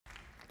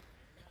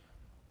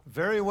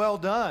Very well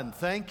done.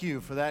 Thank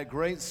you for that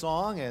great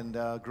song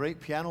and great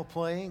piano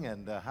playing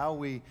and how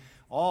we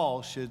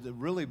all should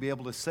really be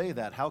able to say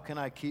that. How can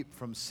I keep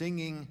from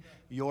singing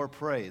your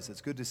praise? It's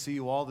good to see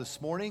you all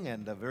this morning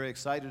and very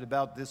excited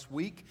about this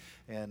week.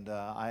 And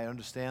I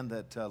understand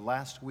that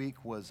last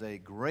week was a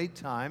great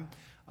time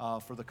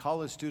for the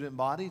college student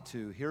body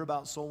to hear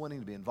about soul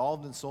winning, to be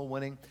involved in soul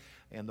winning.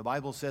 And the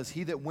Bible says,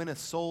 he that winneth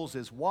souls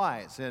is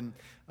wise. And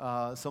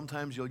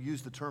sometimes you'll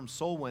use the term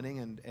soul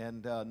winning,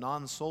 and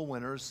non-soul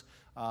winners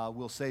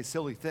will say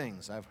silly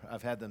things.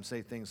 I've had them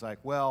say things like,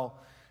 well,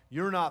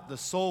 you're not the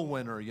soul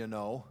winner, you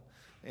know.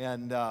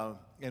 And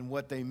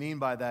what they mean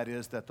by that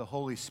is that the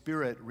Holy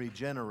Spirit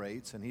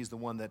regenerates, and he's the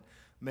one that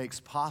makes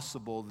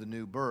possible the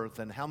new birth.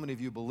 And how many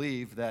of you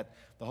believe that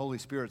the Holy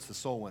Spirit's the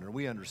soul winner?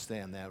 We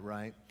understand that,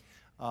 right?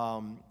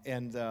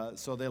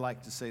 So they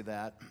like to say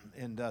that,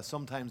 and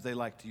sometimes they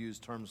like to use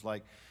terms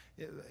like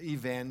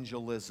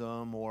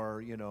evangelism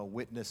or,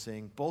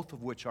 witnessing, both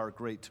of which are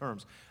great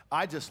terms.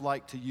 I just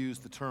like to use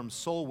the term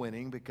soul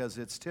winning because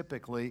it's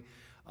typically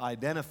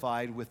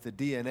identified with the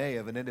DNA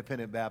of an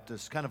independent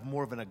Baptist, kind of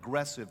more of an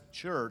aggressive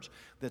church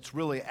that's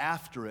really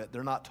after it.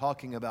 They're not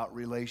talking about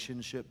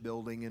relationship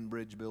building and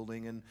bridge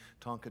building and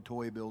Tonka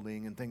toy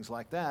building and things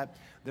like that.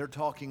 They're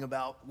talking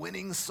about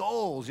winning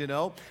souls,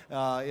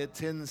 It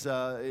tends,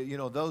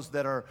 those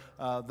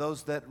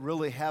that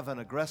really have an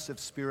aggressive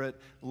spirit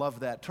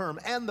love that term.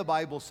 And the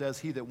Bible says,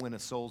 he that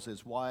winneth souls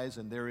is wise,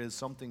 and there is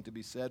something to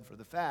be said for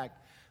the fact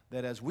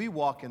that as we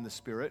walk in the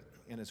Spirit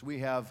and as we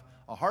have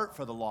a heart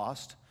for the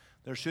lost,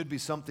 there should be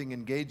something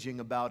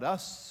engaging about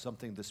us,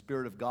 something the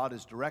Spirit of God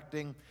is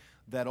directing,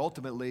 that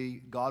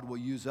ultimately God will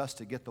use us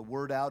to get the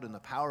word out in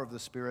the power of the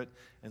Spirit,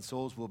 and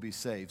souls will be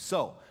saved.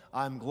 So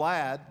I'm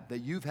glad that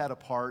you've had a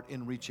part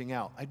in reaching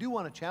out. I do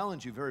want to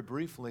challenge you very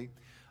briefly.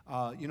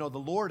 The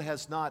Lord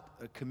has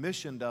not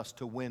commissioned us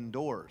to win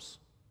doors.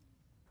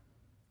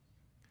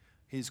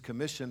 He's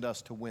commissioned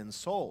us to win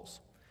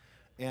souls.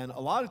 And a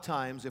lot of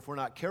times, if we're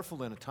not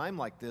careful in a time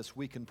like this,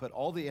 we can put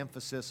all the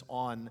emphasis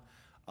on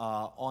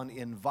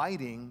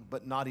inviting,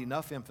 but not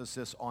enough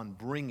emphasis on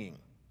bringing,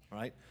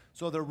 right?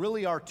 So there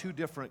really are two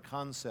different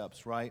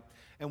concepts, right?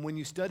 And when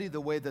you study the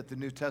way that the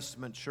New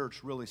Testament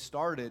church really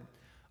started,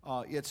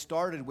 it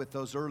started with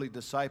those early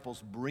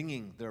disciples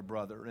bringing their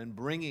brother and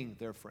bringing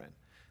their friend,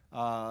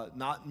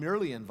 not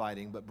merely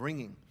inviting, but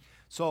bringing.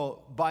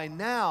 So by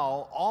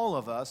now, all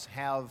of us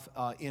have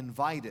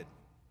invited,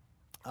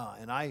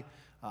 and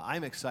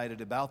I'm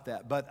excited about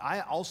that. But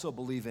I also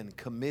believe in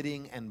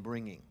committing and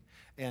bringing.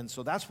 And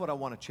so that's what I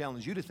want to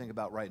challenge you to think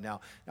about right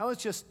now. Now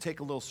let's just take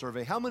a little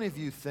survey. How many of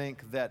you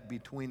think that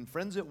between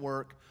friends at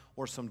work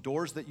or some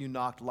doors that you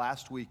knocked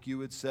last week, you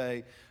would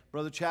say,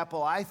 Brother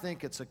Chappell, I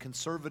think it's a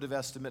conservative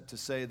estimate to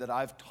say that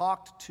I've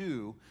talked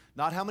to,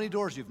 not how many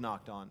doors you've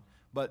knocked on,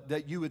 but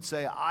that you would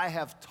say, I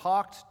have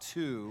talked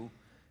to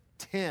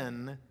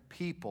 10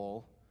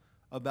 people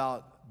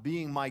about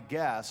being my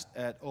guest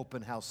at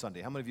Open House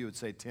Sunday. How many of you would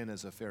say 10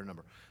 is a fair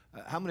number?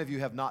 How many of you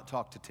have not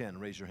talked to 10?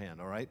 Raise your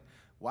hand, all right?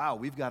 Wow,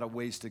 we've got a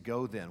ways to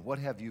go then. What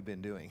have you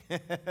been doing?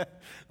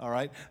 All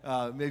right.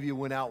 Maybe you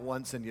went out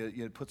once and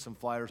you put some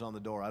flyers on the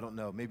door. I don't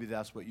know. Maybe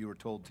that's what you were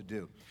told to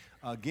do.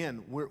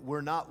 Again,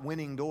 we're not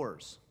winning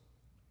doors.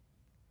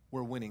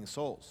 We're winning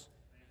souls,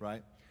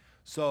 right?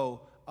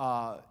 So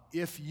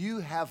if you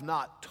have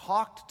not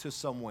talked to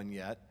someone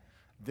yet,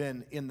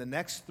 then in the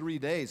next 3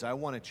 days, I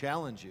want to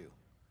challenge you.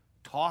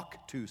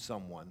 Talk to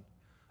someone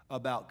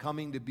about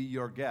coming to be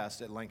your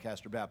guest at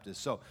Lancaster Baptist.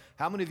 So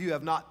how many of you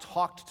have not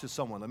talked to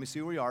someone? Let me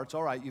see where you are. It's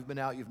all right. You've been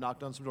out. You've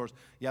knocked on some doors.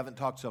 You haven't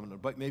talked to someone,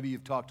 but maybe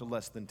you've talked to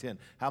less than 10.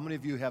 How many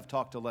of you have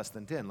talked to less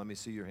than 10? Let me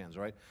see your hands,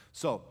 all right?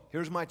 So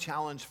here's my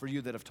challenge for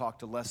you that have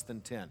talked to less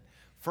than 10.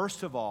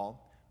 First of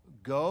all,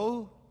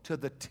 go to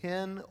the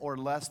 10 or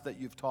less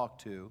that you've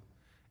talked to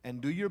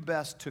and do your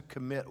best to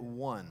commit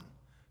one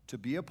to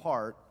be a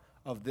part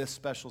of this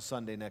special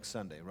Sunday next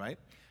Sunday, right?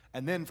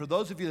 And then for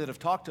those of you that have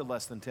talked to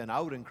less than 10, I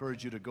would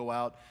encourage you to go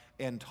out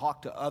and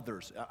talk to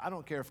others. I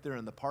don't care if they're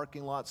in the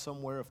parking lot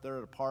somewhere, if they're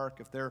at a park,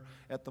 if they're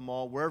at the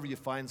mall, wherever you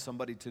find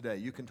somebody today,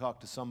 you can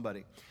talk to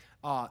somebody.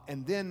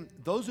 And then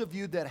those of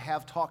you that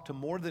have talked to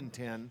more than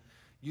 10,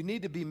 you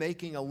need to be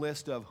making a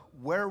list of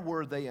where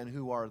were they and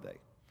who are they.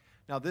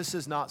 Now, this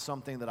is not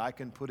something that I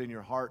can put in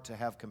your heart to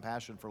have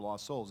compassion for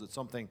lost souls. It's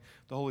something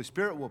the Holy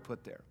Spirit will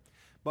put there.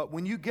 But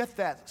when you get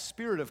that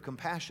spirit of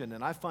compassion,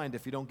 and I find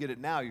if you don't get it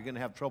now, you're going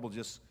to have trouble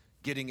just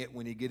getting it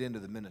when you get into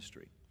the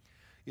ministry.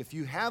 If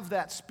you have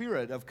that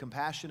spirit of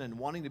compassion and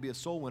wanting to be a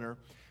soul winner,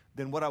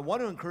 then what I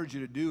want to encourage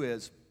you to do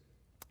is,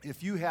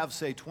 if you have,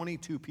 say,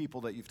 22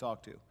 people that you've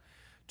talked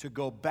to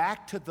go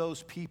back to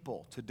those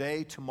people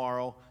today,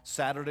 tomorrow,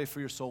 Saturday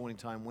for your soul winning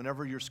time,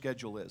 whenever your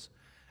schedule is,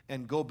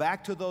 and go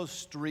back to those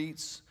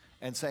streets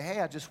and say, hey,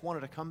 I just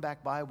wanted to come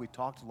back by. We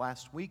talked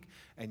last week,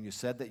 and you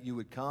said that you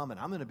would come, and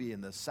I'm going to be in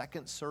the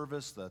second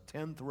service, the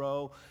 10th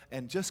row,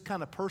 and just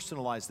kind of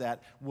personalize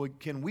that.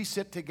 Can we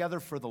sit together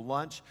for the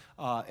lunch?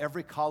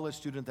 Every college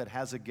student that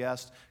has a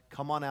guest,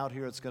 come on out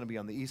here. It's going to be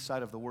on the east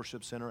side of the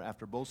worship center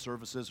after both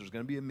services. There's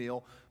going to be a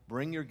meal.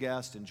 bring your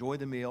guest, enjoy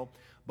the meal.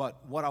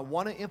 But what I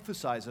want to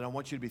emphasize and I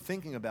want you to be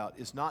thinking about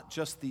is not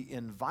just the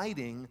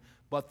inviting,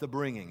 but the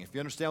bringing. If you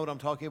understand what I'm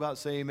talking about,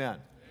 say amen.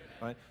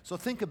 Right? So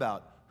think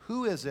about,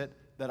 who is it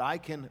that I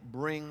can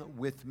bring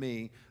with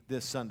me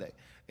this Sunday?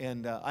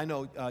 And I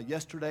know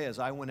yesterday as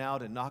I went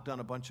out and knocked on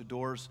a bunch of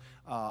doors,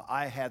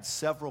 I had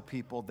several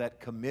people that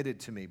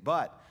committed to me.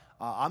 But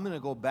I'm going to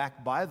go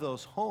back by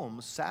those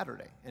homes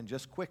Saturday and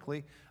just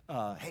quickly,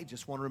 hey,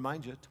 just want to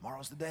remind you,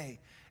 tomorrow's the day,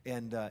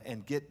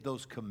 and get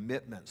those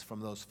commitments from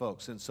those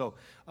folks. And so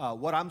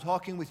what I'm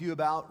talking with you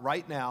about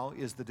right now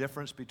is the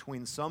difference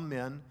between some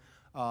men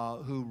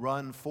who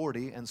run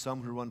 40 and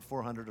some who run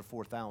 400 or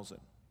 4,000.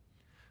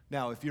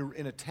 Now, if you're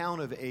in a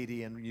town of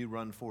 80 and you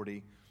run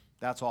 40,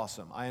 that's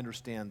awesome. I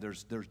understand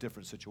there's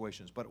different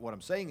situations. But what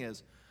I'm saying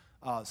is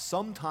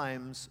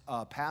sometimes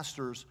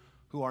pastors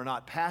who are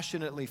not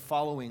passionately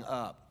following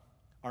up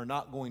are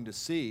not going to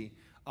see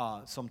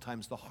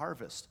sometimes the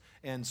harvest.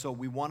 And so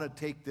we want to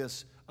take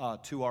this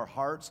to our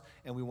hearts,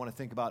 and we want to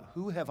think about,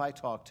 who have I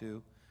talked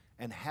to,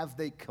 and have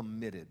they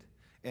committed?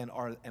 And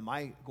am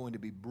I going to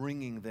be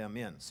bringing them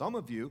in? Some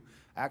of you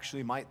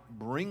actually might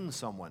bring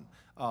someone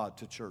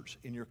to church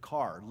in your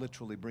car,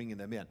 literally bringing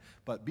them in.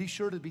 But be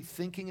sure to be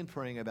thinking and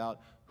praying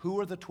about, who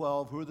are the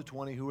 12, who are the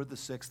 20, who are the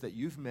 6 that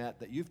you've met,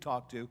 that you've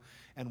talked to,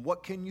 and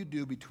what can you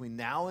do between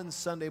now and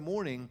Sunday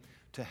morning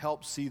to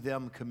help see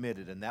them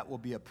committed? And that will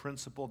be a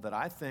principle that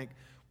I think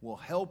will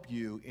help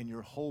you in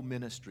your whole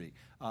ministry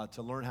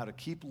to learn how to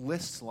keep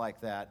lists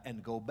like that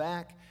and go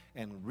back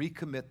and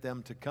recommit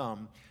them to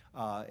come.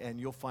 And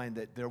you'll find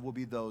that there will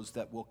be those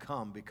that will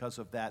come because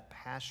of that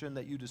passion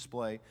that you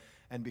display,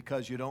 and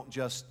because you don't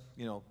just,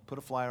 put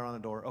a flyer on a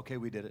door, okay,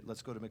 we did it,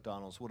 let's go to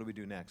McDonald's, what do we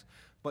do next?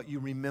 But you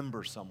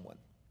remember someone.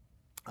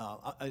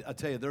 I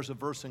tell you, there's a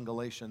verse in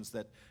Galatians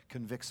that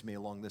convicts me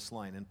along this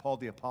line. And Paul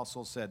the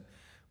Apostle said,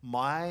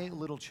 "My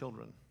little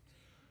children,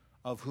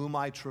 of whom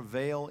I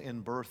travail in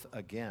birth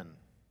again,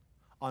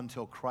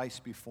 until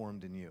Christ be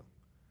formed in you."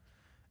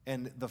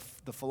 And the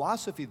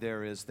philosophy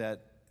there is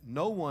that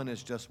no one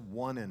is just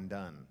one and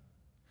done.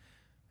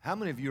 How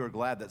many of you are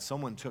glad that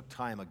someone took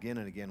time again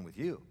and again with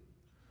you?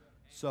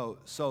 So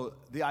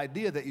the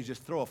idea that you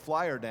just throw a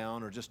flyer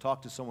down or just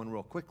talk to someone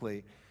real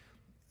quickly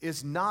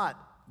is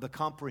not the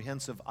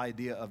comprehensive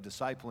idea of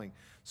discipling.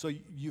 So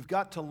you've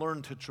got to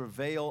learn to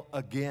travail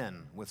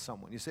again with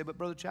someone. You say, "But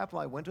Brother Chappell,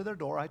 I went to their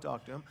door, I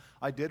talked to them,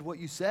 I did what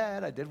you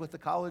said, I did what the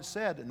college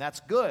said, and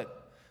that's good.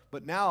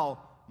 But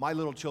now, my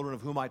little children,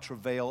 of whom I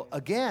travail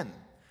again."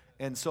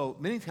 And so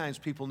many times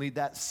people need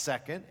that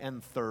second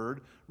and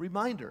third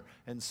reminder.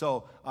 And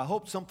so I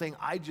hope something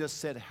I just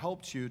said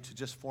helped you to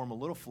just form a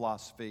little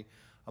philosophy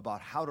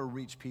about how to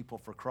reach people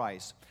for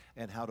Christ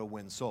and how to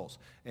win souls.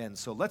 And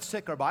so let's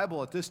take our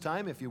Bible at this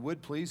time. If you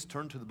would, please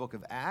turn to the book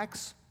of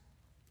Acts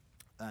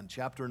and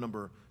chapter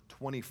number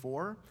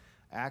 24.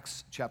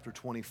 Acts chapter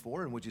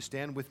 24. And would you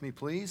stand with me,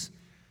 please?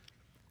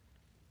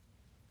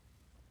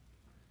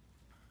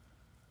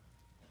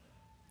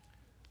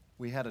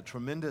 We had a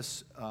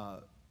tremendous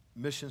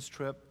missions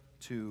trip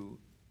to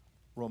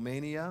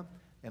Romania,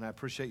 and I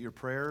appreciate your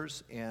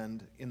prayers.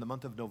 And in the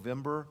month of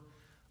November,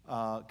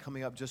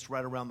 coming up just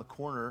right around the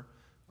corner,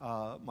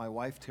 my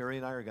wife Terry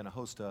and I are going to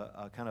host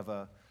a kind of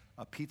a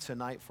pizza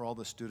night for all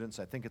the students.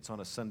 I think it's on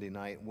a Sunday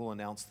night. We'll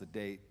announce the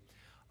date.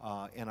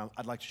 And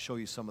I'd like to show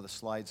you some of the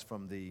slides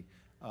from the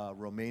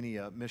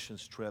Romania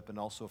missions trip, and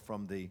also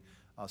from the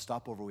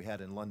stopover we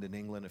had in London,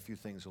 England, a few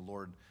things the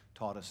Lord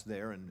taught us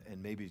there, and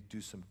maybe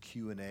do some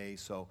Q&A.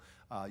 So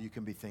you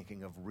can be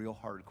thinking of real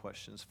hard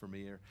questions for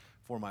me or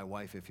for my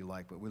wife if you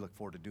like, but we look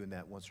forward to doing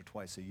that once or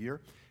twice a year,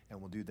 and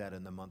we'll do that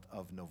in the month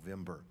of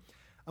November.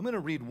 I'm going to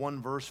read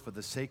one verse for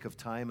the sake of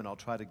time, and I'll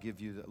try to give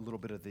you a little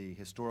bit of the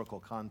historical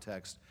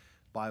context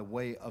by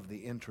way of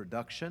the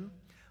introduction.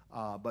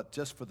 But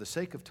just for the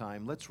sake of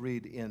time, let's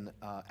read in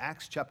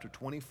Acts chapter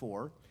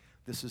 24.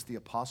 This is the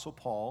Apostle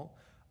Paul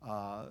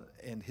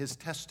and his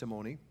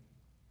testimony,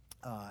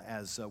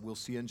 as we'll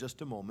see in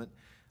just a moment,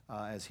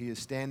 as he is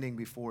standing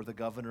before the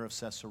governor of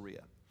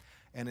Caesarea.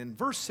 And in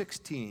verse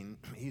 16,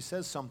 he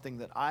says something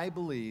that I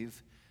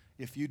believe,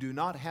 if you do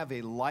not have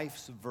a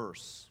life's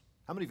verse.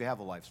 How many of you have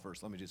a life's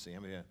verse? Let me just see.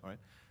 How many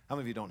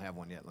of you don't have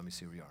one yet? Let me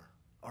see where you are.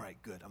 All right,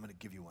 good. I'm going to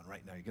give you one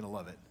right now. You're going to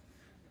love it.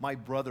 My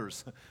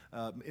brothers,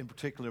 in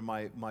particular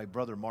my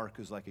brother Mark,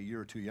 who's like a year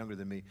or two younger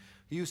than me,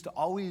 he used to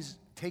always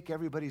take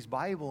everybody's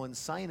Bible and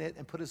sign it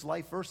and put his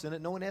life verse in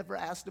it. No one ever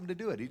asked him to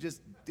do it. He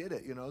just did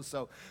it,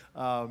 So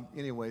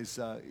anyways,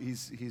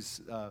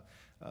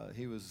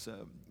 he was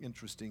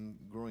interesting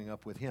growing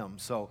up with him.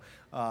 So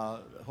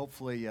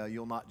hopefully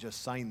you'll not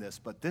just sign this.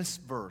 But this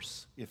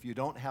verse, if you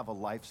don't have a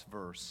life's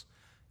verse,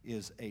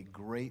 is a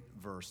great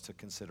verse to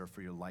consider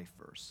for your life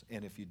verse.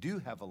 And if you do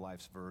have a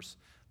life's verse,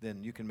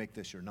 then you can make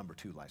this your number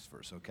 2 life's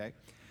verse, okay?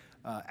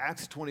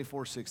 Acts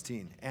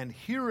 24:16. And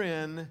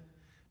herein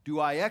do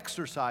I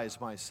exercise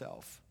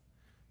myself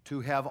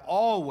to have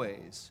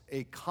always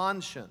a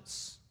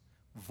conscience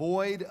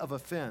void of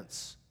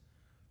offense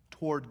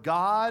toward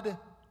God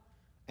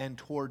and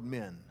toward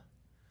men.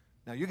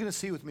 Now, you're going to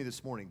see with me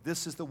this morning,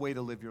 this is the way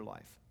to live your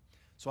life.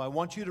 So I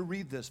want you to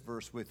read this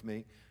verse with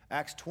me,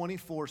 Acts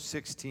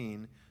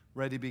 24:16,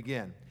 ready to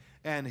begin.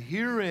 And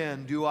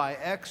herein do I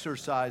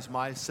exercise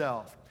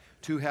myself,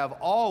 to have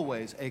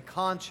always a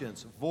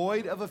conscience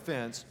void of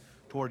offense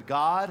toward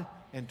God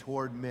and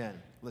toward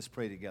men. Let's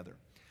pray together.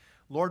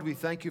 Lord, we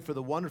thank you for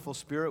the wonderful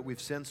spirit we've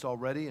sensed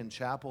already in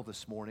chapel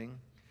this morning.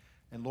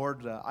 And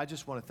Lord, I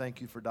just want to thank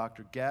you for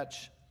Dr.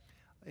 Getch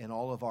and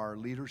all of our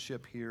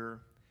leadership here,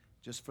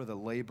 just for the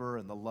labor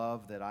and the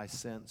love that I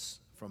sense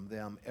from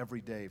them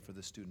every day for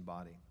the student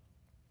body.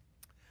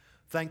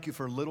 Thank you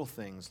for little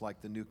things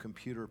like the new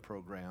computer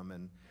program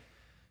and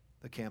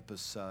the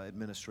campus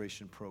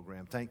administration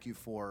program. Thank you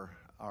for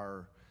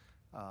our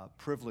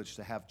privilege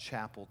to have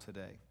chapel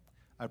today.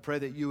 I pray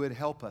that you would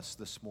help us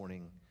this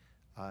morning.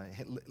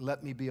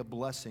 Let me be a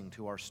blessing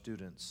to our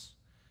students.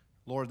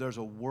 Lord, there's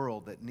a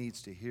world that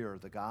needs to hear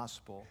the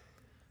gospel.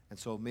 And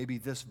so maybe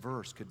this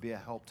verse could be a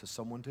help to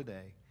someone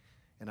today.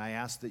 And I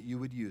ask that you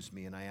would use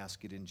me, and I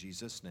ask it in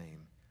Jesus'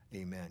 name.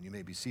 Amen. You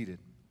may be seated.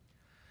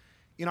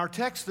 In our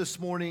text this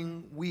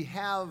morning, we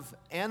have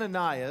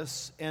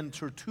Ananias and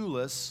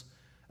Tertullus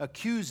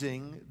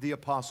accusing the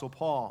Apostle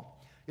Paul.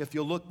 If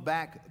you'll look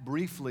back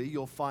briefly,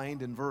 you'll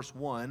find in verse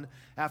 1,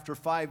 after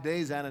 5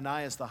 days,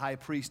 Ananias the high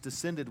priest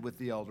descended with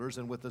the elders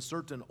and with a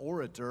certain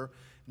orator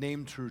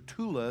named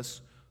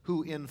Tertullus,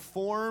 who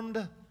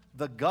informed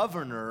the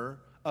governor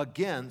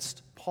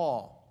against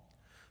Paul.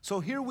 So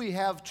here we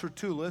have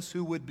Tertullus,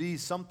 who would be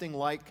something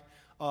like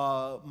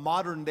a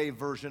modern-day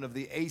version of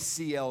the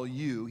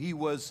ACLU. He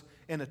was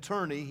an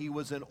attorney, he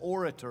was an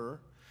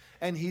orator,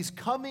 and he's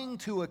coming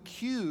to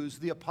accuse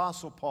the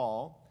Apostle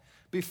Paul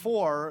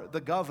before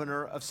the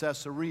governor of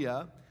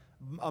Caesarea,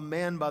 a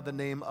man by the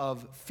name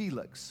of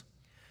Felix.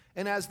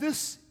 And as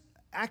this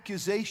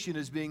accusation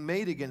is being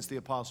made against the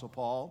Apostle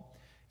Paul,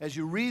 as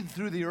you read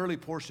through the early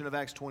portion of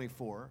Acts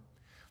 24,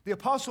 the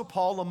Apostle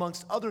Paul,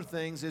 amongst other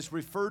things, is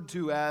referred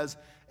to as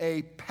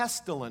a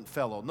pestilent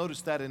fellow.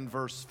 Notice that in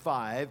verse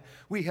 5.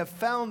 We have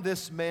found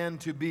this man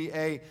to be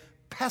a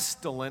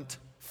pestilent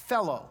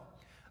fellow.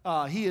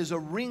 He is a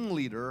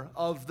ringleader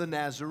of the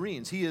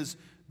Nazarenes. He is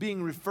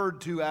being referred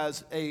to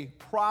as a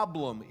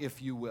problem,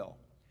 if you will.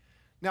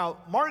 Now,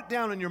 mark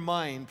down in your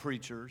mind,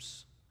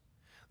 preachers,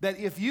 that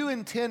if you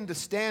intend to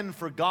stand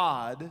for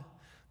God,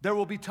 there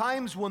will be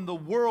times when the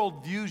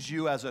world views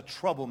you as a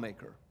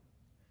troublemaker.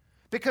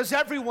 Because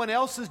everyone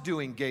else is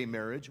doing gay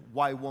marriage,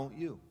 why won't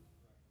you?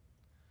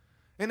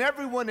 And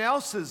everyone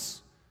else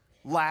is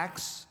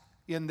lax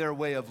in their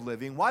way of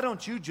living. Why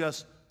don't you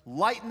just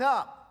lighten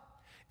up?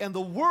 And the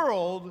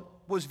world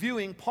was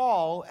viewing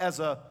Paul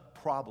as a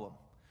problem,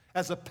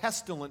 as a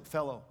pestilent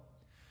fellow.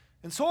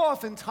 And so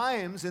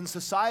oftentimes in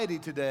society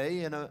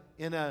today,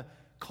 in a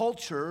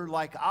culture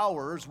like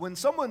ours, when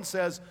someone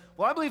says,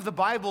 well, I believe the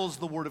Bible is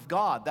the Word of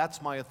God,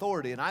 that's my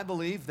authority, and I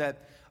believe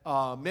that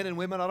men and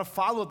women ought to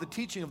follow the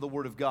teaching of the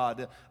Word of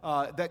God,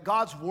 that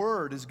God's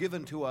Word is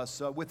given to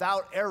us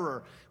without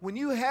error. When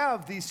you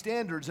have these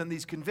standards and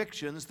these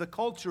convictions, the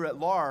culture at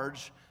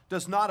large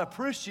does not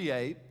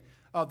appreciate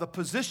the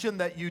position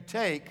that you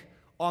take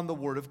on the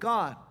Word of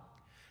God.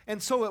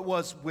 And so it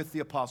was with the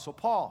Apostle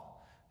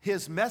Paul.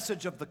 His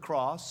message of the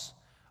cross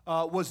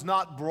was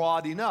not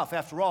broad enough.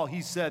 After all,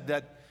 he said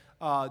that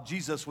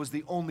Jesus was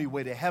the only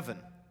way to heaven.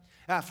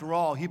 After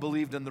all, he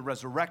believed in the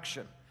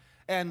resurrection.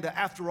 And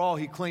after all,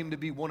 he claimed to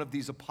be one of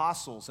these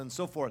apostles and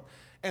so forth.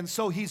 And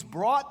so he's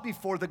brought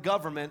before the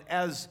government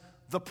as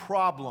the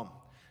problem.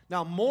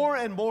 Now, more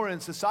and more in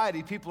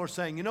society, people are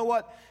saying, you know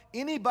what?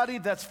 Anybody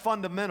that's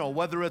fundamental,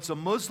 whether it's a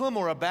Muslim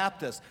or a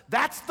Baptist,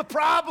 that's the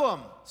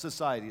problem,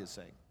 society is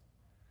saying.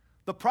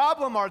 The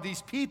problem are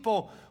these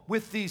people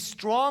with these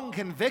strong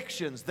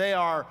convictions.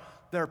 They're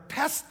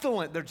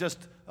pestilent. They're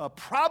just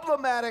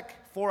problematic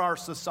for our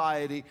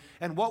society.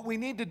 And what we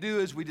need to do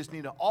is we just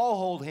need to all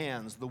hold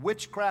hands. The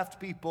witchcraft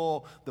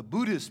people, the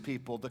Buddhist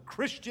people, the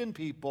Christian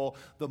people,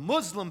 the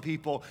Muslim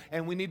people.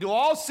 And we need to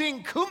all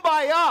sing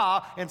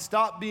Kumbaya and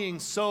stop being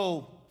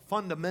so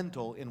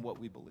fundamental in what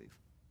we believe.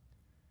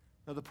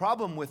 Now, the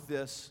problem with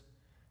this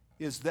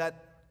is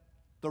that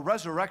the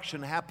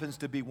resurrection happens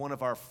to be one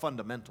of our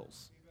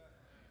fundamentals.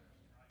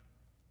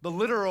 The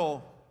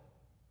literal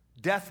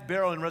death,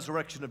 burial, and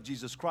resurrection of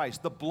Jesus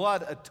Christ, the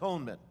blood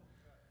atonement,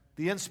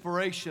 the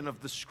inspiration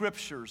of the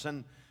Scriptures,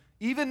 and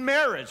even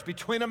marriage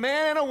between a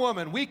man and a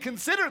woman, we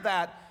consider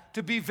that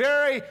to be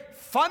very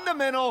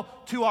fundamental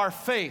to our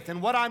faith.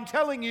 And what I'm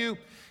telling you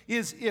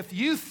is if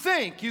you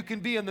think you can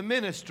be in the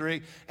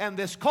ministry and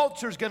this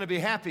culture is going to be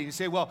happy, you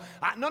say, well,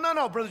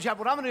 no, Brother Chap,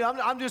 what I'm going to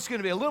do, I'm just going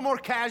to be a little more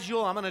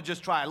casual. I'm going to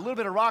just try a little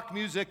bit of rock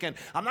music, and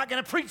I'm not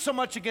going to preach so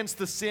much against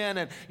the sin,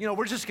 and,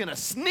 we're just going to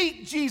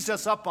sneak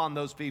Jesus up on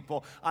those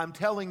people. I'm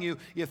telling you,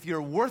 if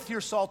you're worth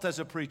your salt as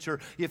a preacher,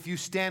 if you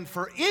stand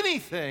for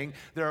anything,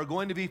 there are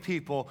going to be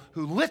people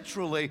who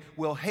literally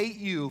will hate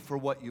you for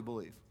what you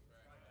believe.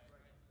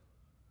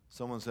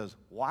 Someone says,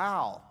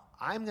 wow,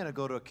 I'm going to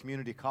go to a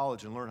community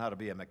college and learn how to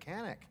be a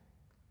mechanic.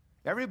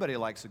 Everybody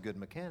likes a good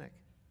mechanic.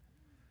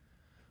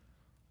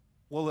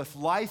 Well, if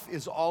life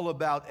is all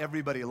about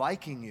everybody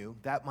liking you,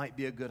 that might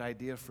be a good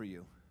idea for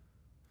you.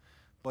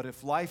 But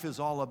if life is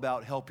all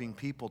about helping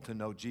people to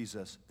know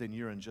Jesus, then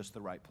you're in just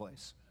the right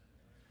place.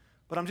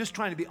 But I'm just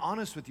trying to be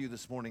honest with you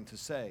this morning to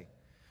say,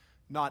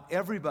 not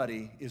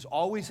everybody is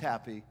always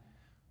happy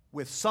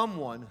with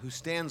someone who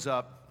stands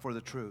up for the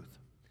truth.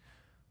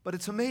 But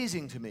it's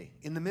amazing to me,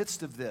 in the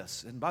midst of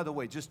this, and by the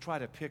way, just try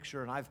to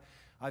picture, and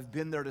I've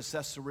been there to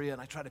Caesarea,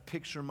 and I try to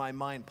picture in my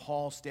mind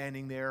Paul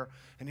standing there,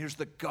 and here's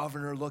the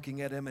governor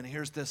looking at him, and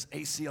here's this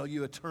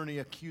ACLU attorney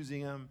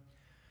accusing him.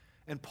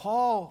 And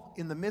Paul,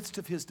 in the midst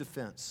of his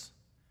defense,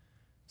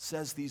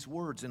 says these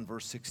words in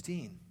verse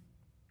 16.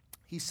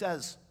 He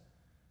says,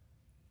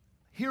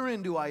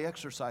 "Herein do I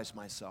exercise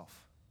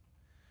myself,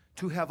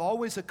 to have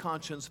always a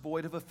conscience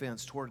void of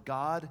offense toward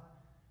God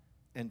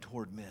and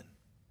toward men."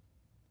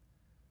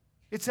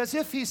 It's as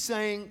if he's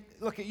saying,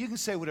 look, you can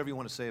say whatever you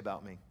want to say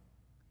about me,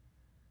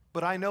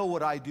 but I know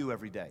what I do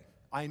every day.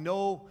 I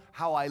know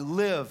how I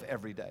live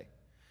every day.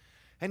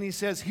 And he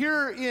says,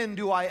 "Herein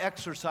do I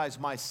exercise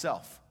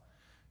myself,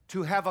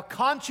 to have a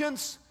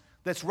conscience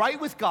that's right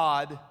with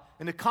God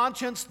and a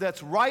conscience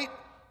that's right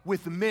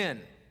with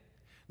men."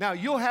 Now,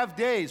 you'll have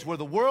days where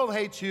the world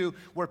hates you,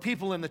 where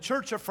people in the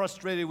church are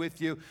frustrated with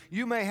you.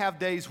 You may have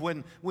days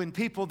when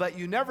people that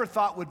you never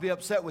thought would be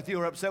upset with you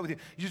are upset with you.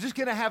 You're just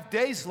going to have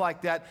days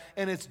like that,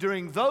 and it's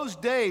during those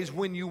days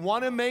when you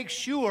want to make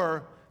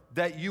sure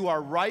that you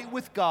are right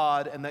with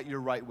God and that you're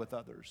right with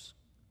others.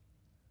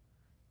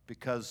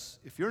 Because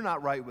if you're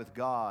not right with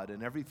God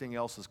and everything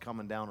else is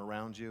coming down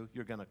around you,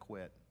 you're going to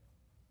quit.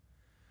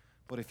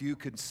 But if you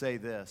could say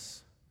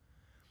this,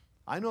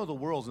 I know the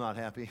world's not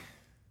happy,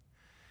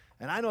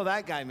 and I know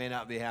that guy may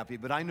not be happy,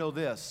 but I know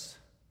this,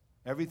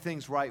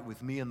 everything's right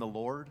with me and the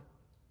Lord,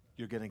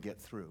 you're going to get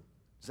through.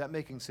 Is that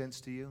making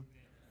sense to you?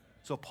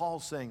 So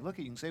Paul's saying, look,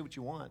 you can say what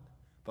you want,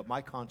 but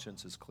my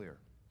conscience is clear.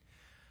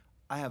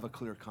 I have a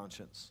clear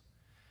conscience.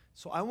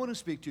 So I want to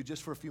speak to you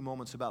just for a few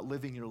moments about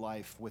living your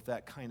life with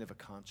that kind of a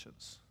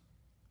conscience.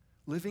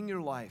 Living your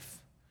life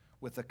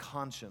with a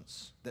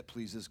conscience that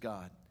pleases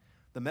God.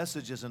 The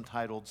message is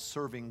entitled,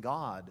 Serving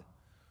God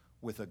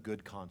with a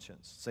Good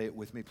Conscience. Say it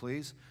with me,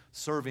 please.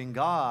 Serving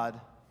God,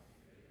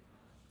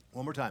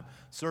 one more time.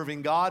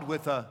 Serving God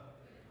with a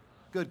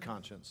good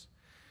conscience.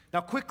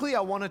 Now, quickly,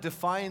 I want to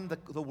define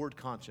the word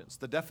conscience,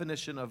 the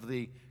definition of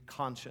the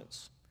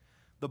conscience.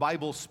 The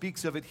Bible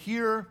speaks of it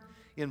here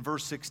in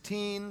verse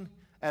 16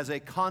 as a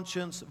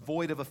conscience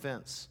void of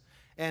offense.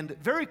 And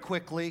very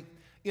quickly,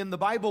 in the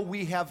Bible,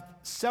 we have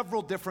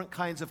several different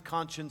kinds of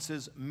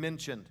consciences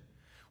mentioned.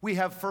 We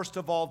have, first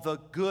of all, the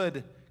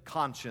good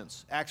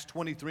conscience. Acts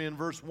 23 and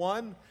verse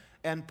 1,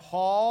 "And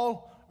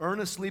Paul,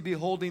 earnestly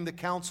beholding the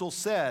council,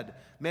 said,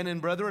 'Men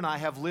and brethren, I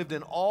have lived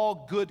in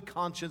all good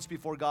conscience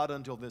before God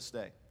until this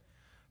day.'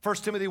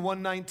 1 Timothy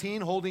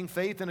 1:19, 'Holding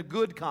faith and a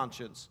good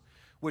conscience,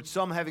 which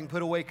some having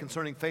put away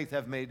concerning faith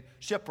have made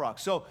shipwreck.'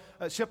 So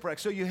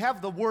you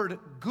have the word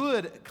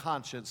good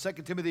conscience.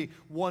 2 Timothy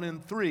 1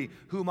 and 3,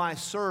 'Whom I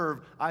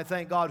serve, I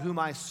thank God, whom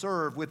I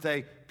serve with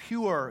a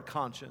pure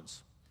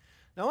conscience.'"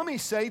 Now let me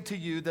say to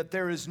you that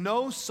there is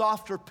no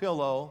softer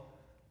pillow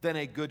than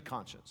a good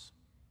conscience.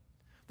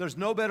 There's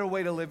no better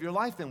way to live your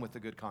life than with a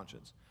good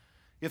conscience.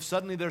 If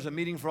suddenly there's a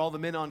meeting for all the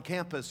men on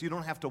campus, you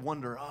don't have to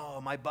wonder, oh,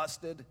 am I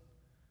busted?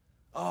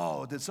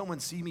 Oh, did someone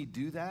see me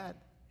do that?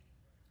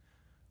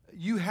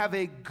 You have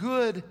a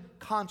good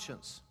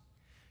conscience.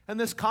 And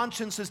this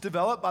conscience is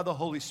developed by the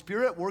Holy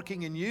Spirit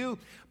working in you,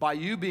 by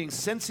you being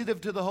sensitive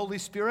to the Holy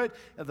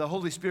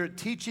Spirit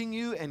teaching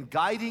you and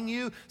guiding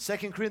you.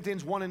 2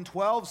 Corinthians 1 and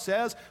 12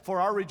 says, "For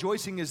our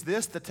rejoicing is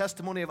this, the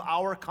testimony of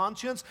our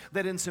conscience,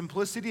 that in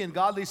simplicity and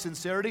godly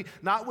sincerity,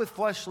 not with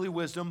fleshly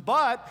wisdom,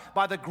 but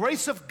by the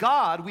grace of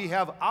God, we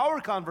have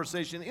our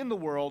conversation in the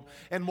world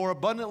and more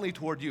abundantly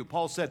toward you."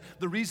 Paul said,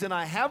 the reason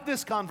I have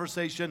this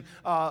conversation,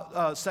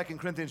 2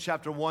 Corinthians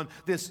chapter 1,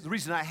 the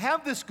reason I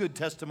have this good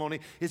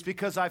testimony is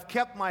because I've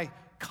kept my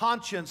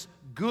conscience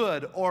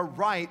good or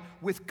right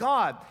with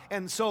God.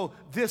 And so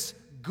this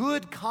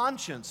good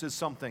conscience is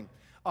something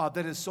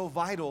that is so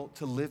vital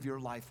to live your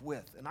life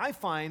with. And I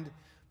find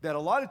that a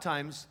lot of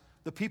times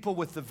the people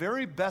with the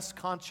very best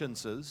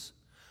consciences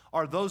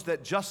are those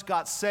that just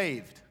got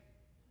saved.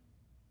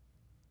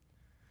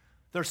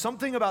 There's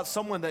something about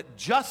someone that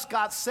just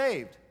got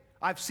saved.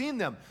 I've seen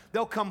them.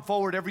 They'll come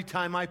forward every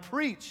time I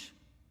preach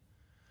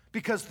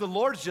because the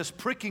Lord's just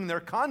pricking their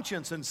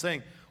conscience and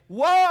saying,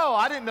 "Whoa,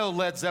 I didn't know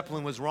Led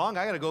Zeppelin was wrong.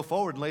 I got to go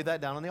forward and lay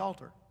that down on the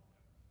altar.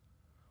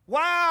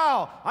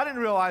 Wow, I didn't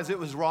realize it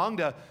was wrong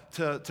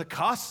to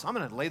cuss. I'm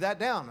going to lay that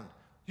down.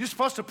 You're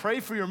supposed to pray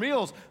for your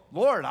meals.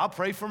 Lord, I'll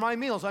pray for my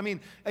meals." I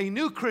mean, a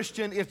new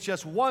Christian, it's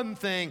just one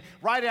thing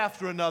right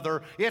after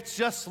another. It's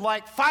just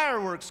like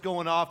fireworks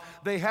going off.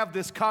 They have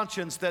this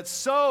conscience that's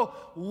so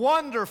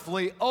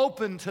wonderfully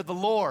open to the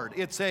Lord.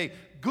 It's a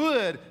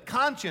good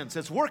conscience.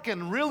 It's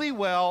working really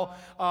well.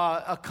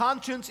 A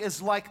conscience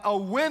is like a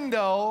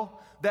window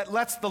that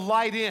lets the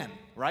light in,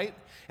 right?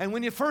 And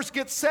when you first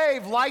get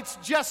saved, light's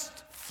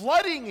just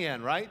flooding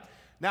in, right?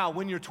 Now,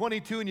 when you're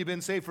 22 and you've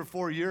been saved for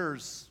 4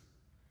 years,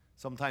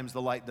 Sometimes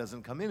the light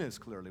doesn't come in as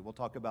clearly. We'll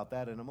talk about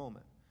that in a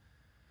moment.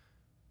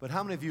 But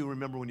how many of you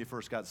remember when you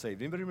first got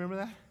saved? Anybody remember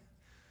that?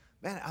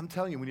 Man, I'm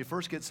telling you, when you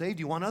first get saved,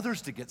 you want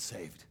others to get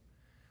saved.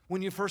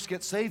 When you first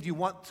get saved, you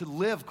want to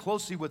live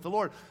closely with the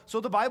Lord.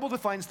 So the Bible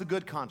defines the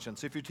good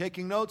conscience. If you're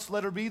taking notes,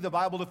 letter B, the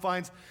Bible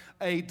defines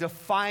a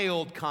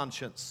defiled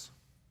conscience.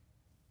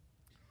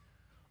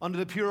 Unto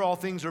the pure all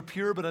things are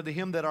pure, but unto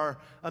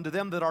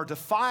them that are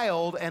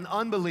defiled and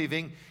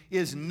unbelieving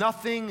is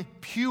nothing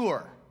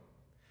pure.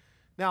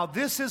 Now,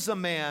 this is a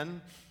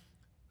man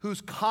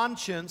whose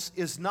conscience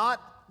is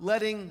not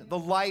letting the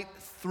light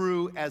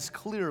through as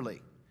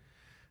clearly.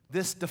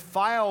 This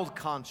defiled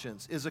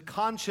conscience is a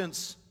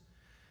conscience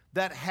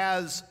that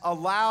has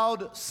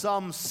allowed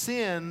some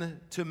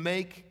sin to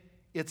make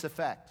its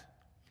effect.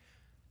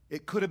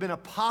 It could have been a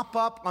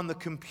pop-up on the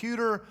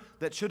computer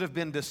that should have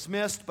been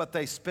dismissed, but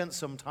they spent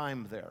some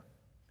time there.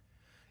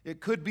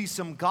 It could be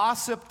some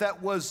gossip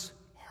that was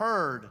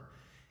heard.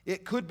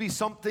 It could be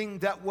something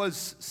that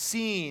was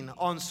seen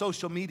on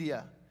social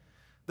media.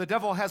 The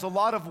devil has a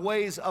lot of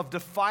ways of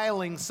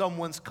defiling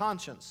someone's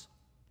conscience.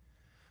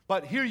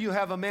 But here you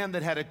have a man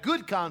that had a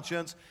good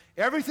conscience.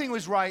 Everything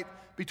was right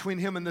between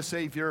him and the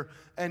Savior,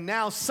 and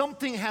now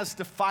something has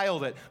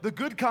defiled it. The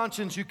good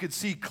conscience, you could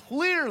see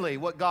clearly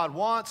what God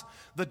wants.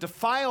 The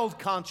defiled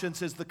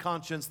conscience is the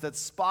conscience that's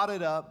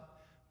spotted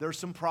up. There's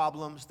some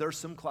problems, there's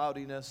some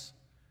cloudiness.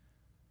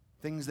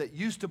 Things that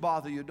used to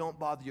bother you don't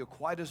bother you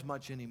quite as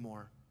much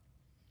anymore.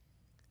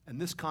 And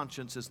this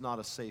conscience is not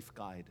a safe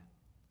guide.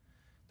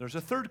 There's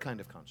a third kind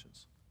of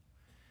conscience.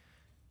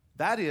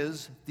 That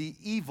is the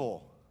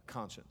evil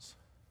conscience.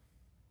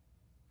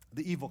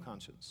 The evil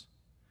conscience.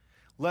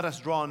 Let us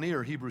draw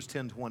near, Hebrews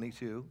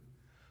 10:22,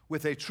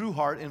 with a true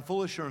heart and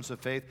full assurance of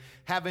faith,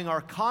 having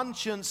our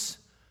conscience,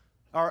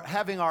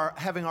 having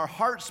our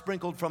heart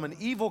sprinkled from an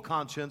evil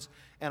conscience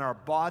and our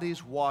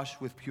bodies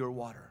washed with pure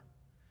water.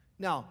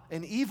 Now,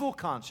 an evil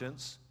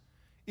conscience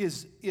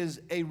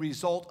is a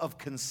result of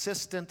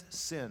consistent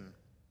sin.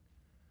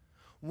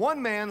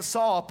 One man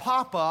saw a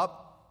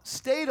pop-up,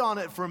 stayed on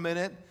it for a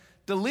minute,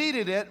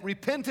 deleted it,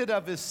 repented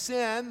of his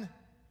sin.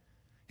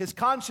 His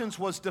conscience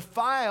was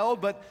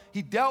defiled, but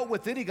he dealt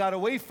with it. He got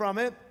away from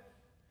it.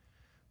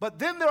 But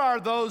then there are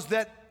those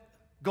that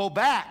go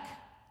back,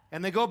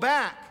 and they go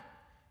back,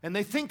 and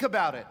they think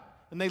about it,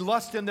 and they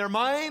lust in their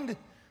mind.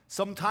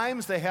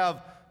 Sometimes they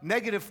have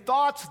negative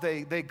thoughts.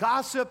 They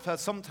gossip.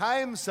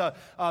 Sometimes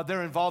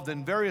they're involved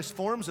in various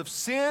forms of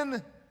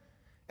sin,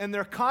 and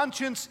their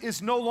conscience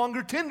is no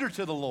longer tender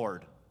to the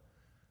Lord.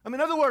 I mean,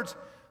 in other words,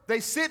 they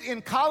sit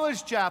in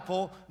college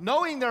chapel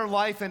knowing their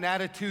life and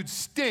attitude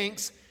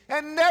stinks,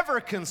 and never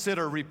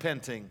consider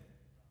repenting,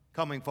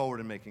 coming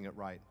forward and making it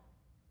right.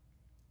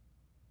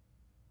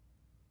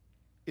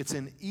 It's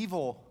an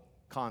evil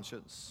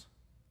conscience.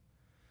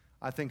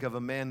 I think of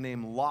a man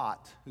named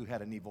Lot who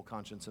had an evil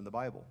conscience in the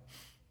Bible.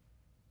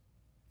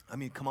 I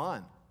mean, come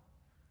on.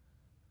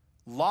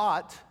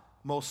 Lot,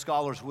 most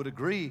scholars would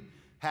agree,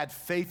 had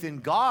faith in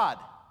God.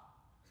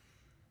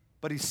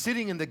 But he's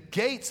sitting in the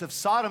gates of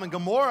Sodom and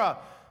Gomorrah,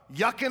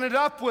 yucking it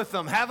up with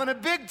them, having a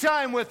big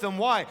time with them.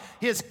 Why?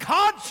 His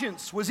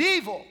conscience was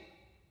evil.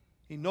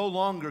 He no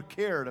longer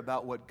cared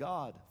about what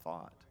God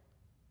thought.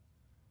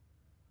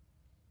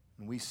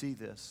 And we see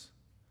this.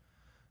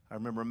 I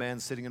remember a man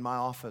sitting in my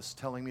office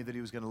telling me that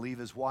he was going to leave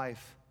his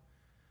wife,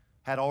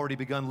 had already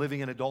begun living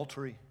in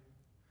adultery.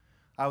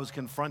 I was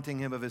confronting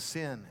him of his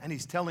sin, and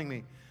he's telling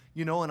me,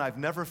 you know, and I've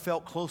never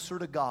felt closer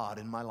to God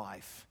in my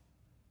life.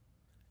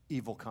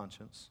 Evil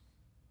conscience.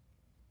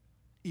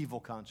 Evil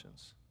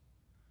conscience.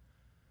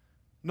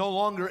 No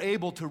longer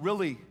able to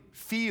really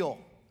feel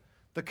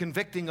the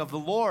convicting of the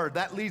Lord.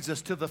 That leads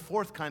us to the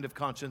fourth kind of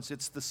conscience.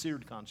 It's the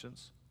seared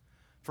conscience.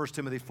 1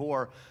 Timothy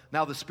 4,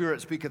 now the Spirit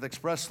speaketh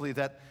expressly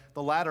that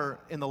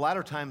in the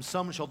latter times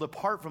some shall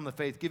depart from the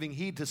faith, giving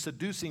heed to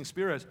seducing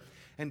spirits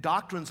and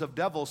doctrines of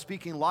devils,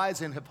 speaking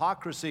lies and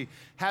hypocrisy,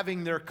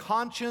 having their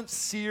conscience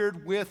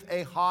seared with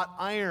a hot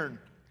iron.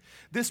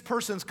 This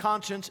person's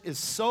conscience is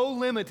so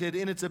limited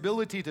in its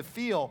ability to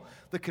feel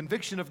the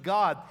conviction of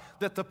God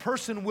that the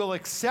person will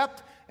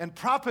accept and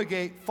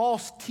propagate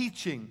false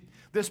teaching.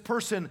 This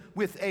person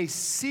with a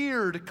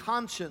seared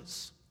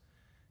conscience.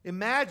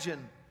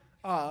 Imagine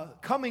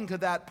coming to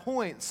that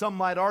point. Some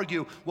might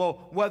argue,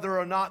 well, whether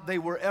or not they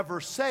were ever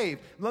saved.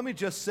 Let me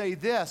just say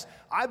this.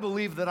 I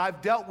believe that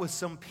I've dealt with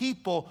some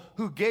people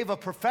who gave a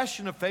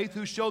profession of faith,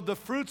 who showed the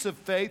fruits of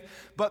faith,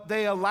 but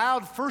they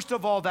allowed, first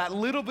of all, that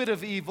little bit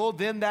of evil,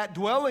 then that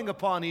dwelling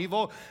upon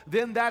evil,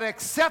 then that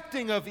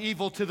accepting of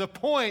evil to the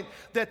point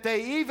that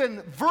they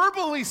even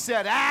verbally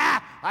said,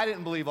 I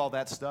didn't believe all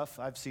that stuff.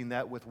 I've seen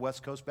that with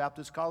West Coast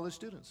Baptist College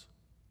students.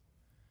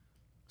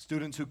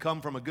 Students who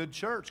come from a good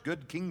church,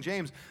 good King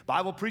James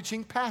Bible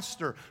preaching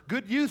pastor,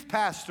 good youth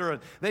pastor,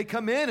 and they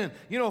come in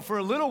and, for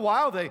a little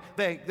while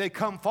they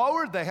come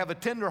forward, they have a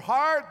tender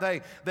heart,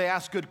 they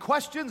ask good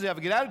questions, they have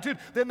a good attitude,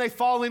 then they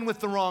fall in with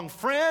the wrong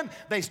friend,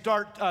 they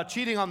start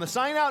cheating on the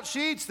sign-out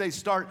sheets, they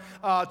start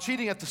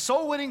cheating at the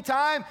soul-winning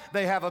time,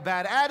 they have a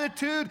bad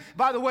attitude.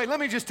 By the way, let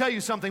me just tell you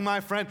something,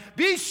 my friend.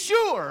 Be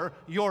sure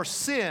your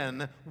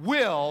sin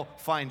will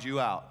find you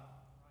out.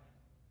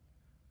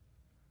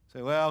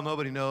 Say, well,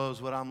 nobody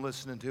knows what I'm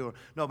listening to, or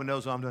nobody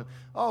knows what I'm doing.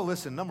 Oh,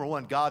 listen, number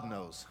one, God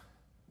knows.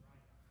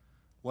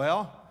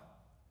 Well,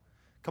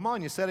 come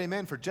on, you said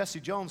amen for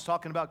Jesse Jones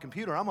talking about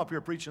computer. I'm up here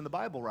preaching the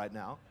Bible right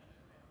now.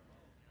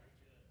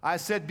 I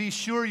said, be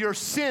sure your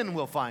sin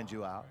will find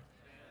you out.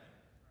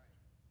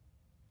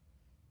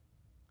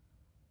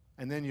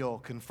 And then you'll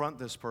confront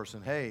this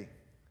person. Hey,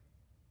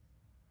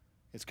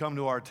 it's come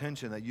to our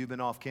attention that you've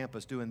been off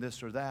campus doing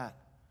this or that.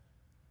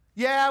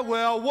 Yeah,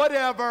 well,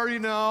 whatever,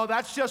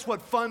 that's just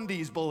what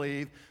fundies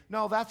believe.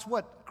 No, that's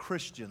what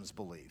Christians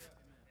believe.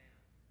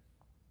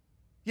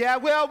 Yeah,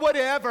 well,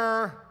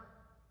 whatever.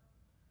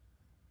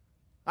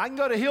 I can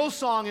go to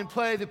Hillsong and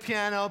play the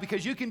piano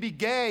because you can be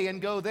gay and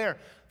go there.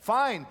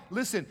 Fine,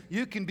 listen,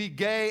 you can be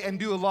gay and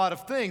do a lot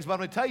of things, but I'm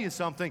going to tell you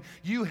something.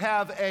 You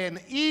have an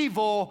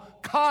evil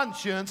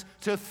conscience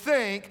to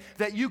think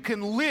that you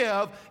can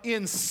live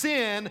in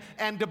sin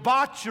and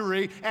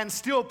debauchery and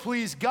still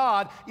please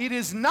God. It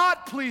is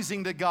not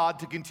pleasing to God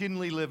to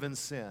continually live in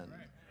sin.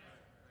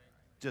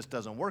 It just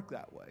doesn't work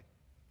that way.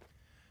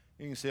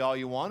 You can say all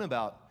you want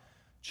about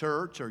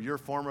church or your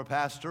former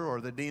pastor or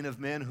the dean of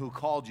men who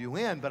called you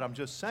in, but I'm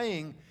just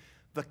saying,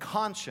 the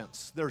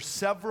conscience. There are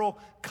several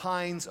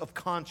kinds of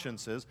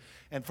consciences.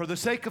 And for the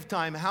sake of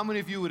time, how many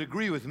of you would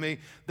agree with me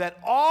that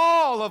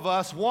all of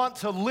us want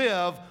to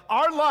live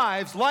our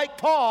lives like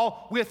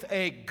Paul with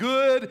a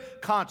good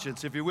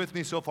conscience? If you're with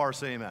me so far,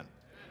 say amen.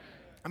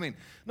 I mean,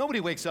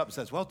 nobody wakes up and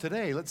says, well,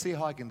 today, let's see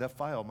how I can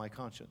defile my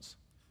conscience.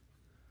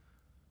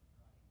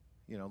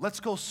 Let's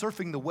go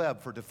surfing the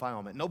web for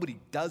defilement. Nobody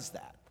does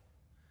that.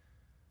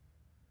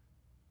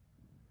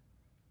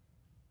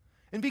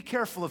 And be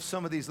careful of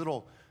some of these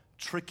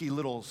tricky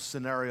little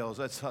scenarios.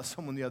 I saw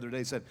someone the other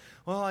day said,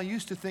 well, I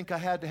used to think I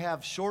had to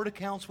have short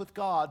accounts with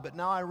God, but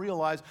now I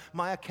realize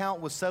my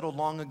account was settled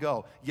long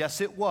ago. Yes,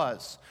 it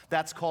was.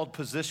 That's called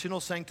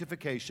positional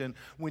sanctification.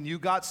 When you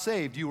got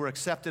saved, you were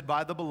accepted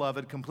by the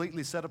beloved,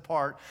 completely set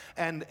apart,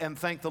 and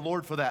thank the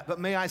Lord for that.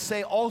 But may I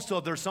say also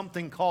there's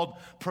something called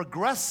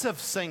progressive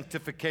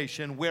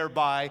sanctification,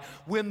 whereby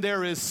when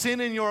there is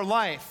sin in your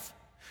life,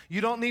 you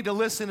don't need to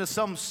listen to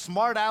some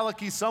smart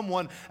alecky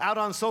someone out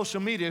on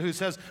social media who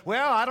says,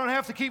 well, I don't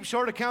have to keep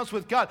short accounts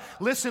with God.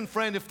 Listen,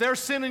 friend, if there's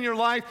sin in your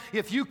life,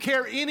 if you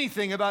care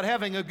anything about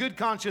having a good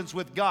conscience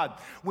with God,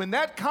 when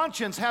that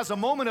conscience has a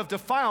moment of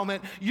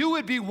defilement, you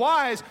would be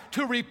wise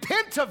to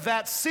repent of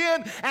that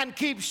sin and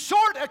keep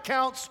short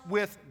accounts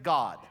with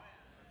God.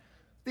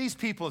 These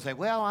people say,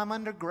 well, I'm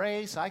under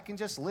grace. I can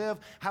just live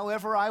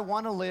however I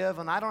want to live,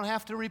 and I don't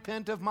have to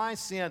repent of my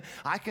sin.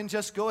 I can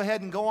just go ahead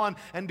and go on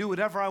and do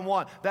whatever I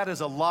want. That is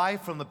a lie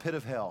from the pit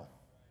of hell.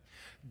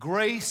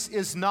 Grace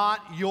is not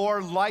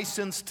your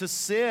license to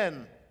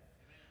sin.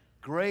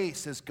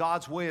 Grace is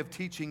God's way of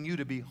teaching you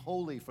to be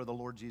holy for the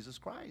Lord Jesus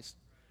Christ.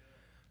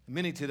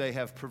 Many today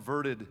have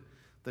perverted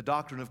the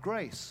doctrine of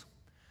grace.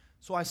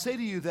 So I say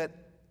to you that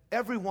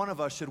every one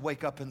of us should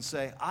wake up and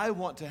say, I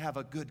want to have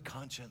a good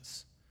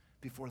conscience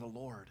before the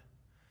Lord.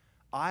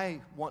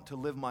 I want to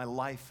live my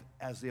life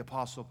as the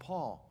Apostle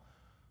Paul,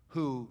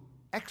 who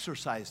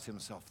exercised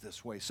himself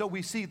this way. So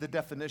we see the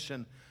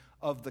definition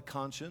of the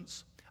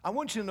conscience. I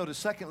want you to notice,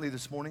 secondly,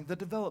 this morning, the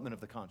development of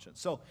the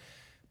conscience. So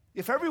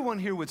if everyone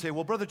here would say,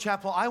 well, Brother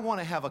Chappell, I want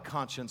to have a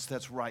conscience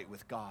that's right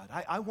with God.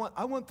 I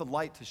want the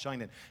light to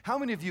shine in. How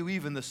many of you,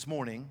 even this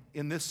morning,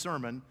 in this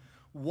sermon,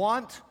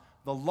 want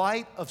the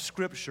light of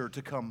Scripture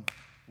to come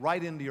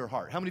right into your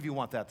heart? How many of you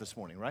want that this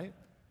morning, right?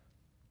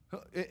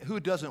 Who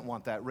doesn't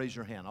want that? Raise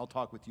your hand. I'll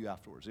talk with you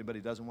afterwards.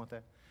 Anybody doesn't want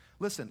that?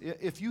 Listen,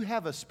 if you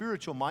have a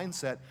spiritual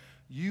mindset,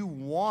 you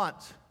want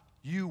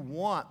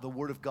the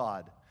Word of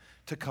God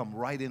to come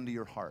right into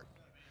your heart.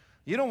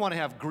 You don't want to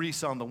have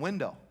grease on the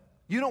window.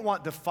 You don't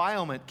want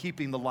defilement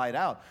keeping the light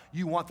out.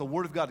 You want the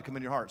Word of God to come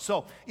in your heart.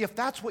 So if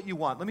that's what you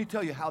want, let me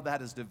tell you how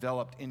that is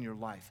developed in your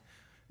life.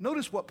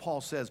 Notice what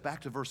Paul says,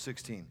 back to verse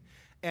 16.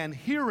 And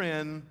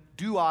herein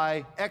do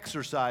I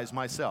exercise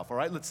myself. All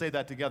right, let's say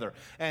that together.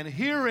 And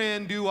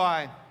herein do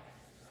I.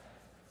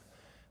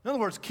 In other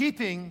words,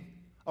 keeping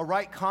a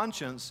right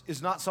conscience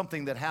is not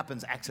something that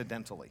happens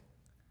accidentally.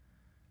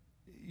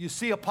 You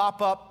see a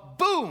pop-up,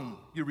 boom,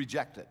 you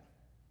reject it.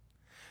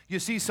 You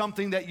see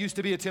something that used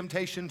to be a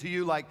temptation to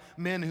you, like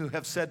men who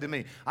have said to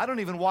me, I don't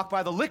even walk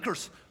by the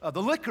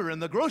liquor in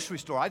the grocery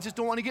store. I just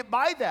don't want to get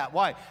by that.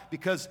 Why?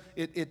 Because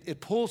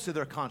it pulls to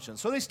their conscience.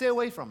 So they stay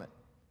away from it.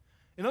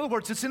 In other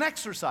words, it's an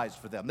exercise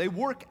for them. They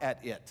work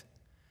at it.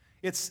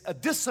 It's a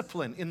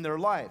discipline in their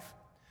life.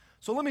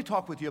 So let me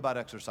talk with you about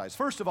exercise.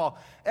 First of all,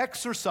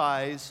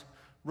 exercise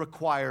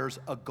requires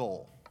a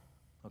goal,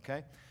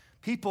 okay?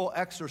 People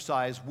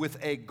exercise with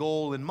a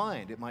goal in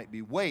mind. It might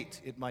be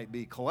weight, it might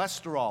be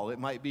cholesterol, it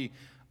might be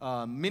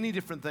many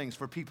different things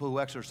for people who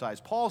exercise.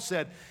 Paul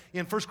said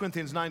in 1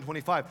 Corinthians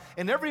 9:25,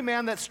 "And every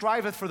man that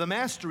striveth for the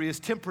mastery is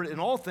temperate in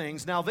all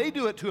things. Now they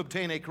do it to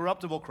obtain a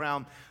corruptible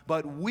crown,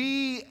 but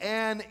we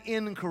an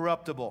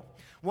incorruptible."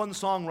 One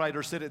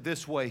songwriter said it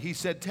this way. He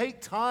said,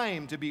 "Take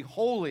time to be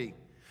holy.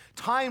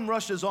 Time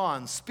rushes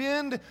on.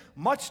 Spend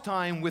much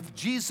time with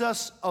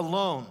Jesus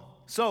alone."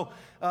 So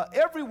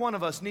every one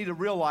of us need to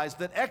realize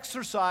that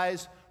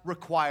exercise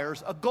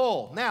requires a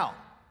goal. Now,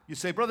 you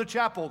say, "Brother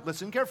Chappell,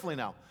 listen carefully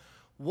now.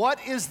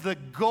 What is the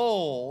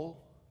goal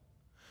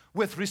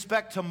with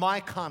respect to my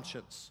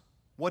conscience?"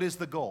 What is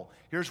the goal?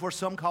 Here's where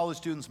some college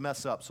students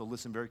mess up, so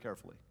listen very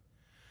carefully.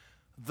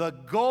 The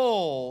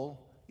goal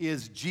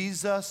is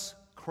Jesus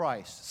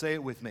Christ. Say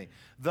it with me.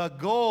 The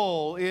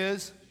goal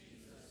is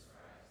Jesus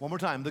Christ. One more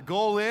time. The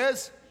goal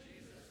is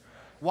Jesus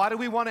Christ. Why do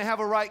we want to have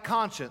a right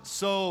conscience?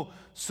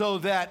 So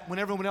that when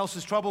everyone else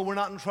is in trouble, we're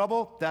not in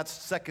trouble? That's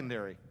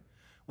secondary.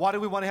 Why do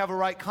we want to have a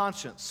right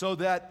conscience? So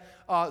that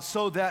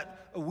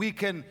we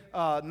can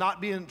not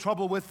be in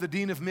trouble with the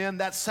dean of men?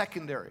 That's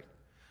secondary.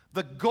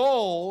 The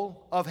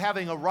goal of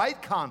having a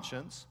right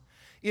conscience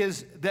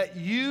is that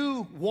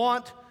you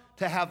want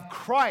to have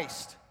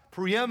Christ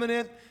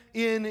preeminent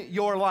in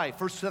your life.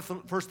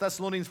 1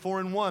 Thessalonians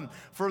 4:1.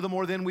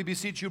 "Furthermore, then we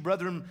beseech you,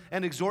 brethren,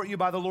 and exhort you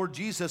by the Lord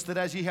Jesus, that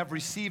as ye have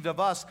received of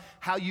us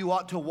how you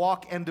ought to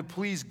walk and to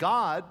please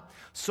God,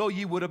 so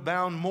ye would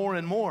abound more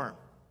and more."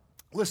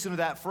 Listen to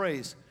that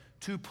phrase,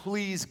 to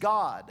please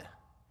God.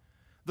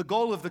 The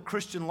goal of the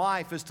Christian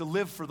life is to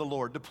live for the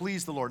Lord, to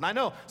please the Lord. And I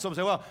know some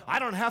say, "Well, I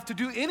don't have to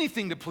do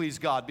anything to please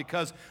God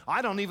because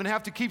I don't even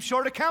have to keep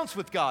short accounts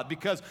with God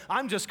because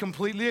I'm just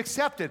completely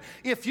accepted."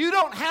 If you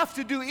don't have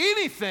to do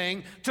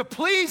anything to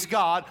please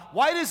God,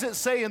 why does it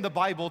say in the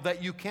Bible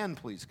that you can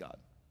please God?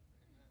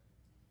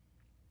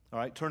 All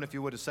right, turn if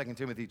you would to 2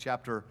 Timothy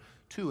chapter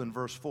 2 and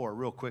verse 4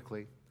 real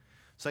quickly.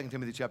 2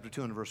 Timothy chapter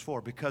 2 and verse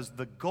 4. Because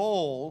the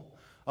goal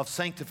of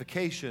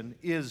sanctification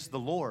is the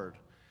Lord.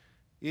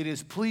 It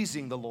is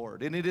pleasing the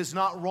Lord, and it is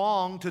not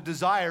wrong to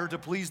desire to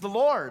please the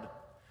Lord.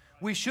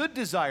 We should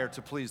desire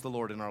to please the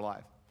Lord in our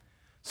life.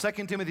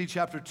 2 Timothy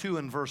chapter 2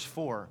 and verse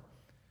 4.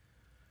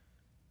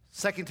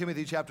 2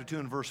 Timothy chapter 2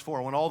 and verse 4.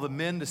 I want all the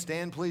men to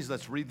stand, please.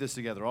 Let's read this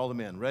together. All the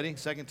men. Ready?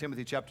 2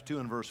 Timothy chapter 2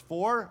 and verse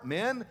 4.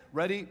 Men,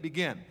 ready?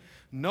 Begin.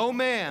 "No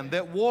man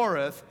that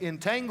warreth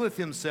entangleth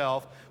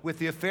himself with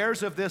the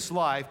affairs of this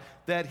life,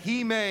 that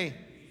he may..."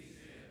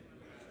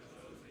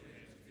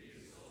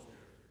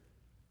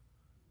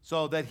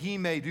 So that he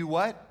may do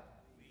what?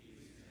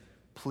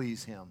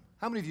 Please him.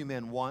 How many of you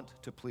men want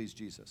to please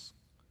Jesus?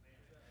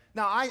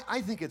 Now,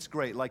 I think it's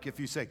great. Like if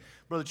you say,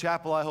 "Brother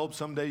Chappell, I hope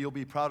someday you'll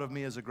be proud of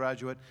me as a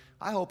graduate."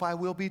 I hope I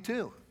will be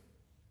too.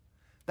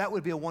 That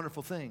would be a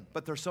wonderful thing.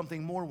 But there's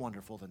something more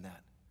wonderful than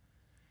that.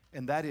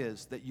 And that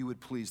is that you would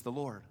please the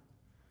Lord.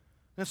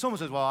 And if someone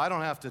says, "Well, I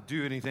don't have to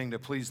do anything to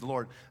please the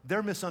Lord,"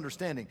 they're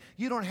misunderstanding.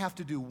 You don't have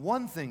to do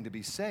one thing to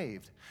be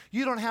saved.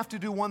 You don't have to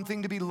do one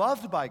thing to be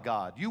loved by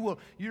God.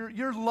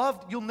 You're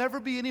loved. You'll never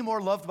be any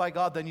more loved by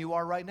God than you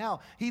are right now.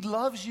 He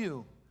loves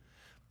you.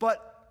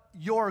 But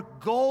your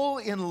goal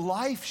in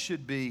life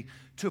should be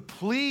to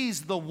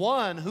please the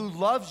one who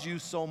loves you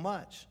so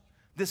much.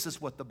 This is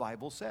what the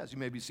Bible says. You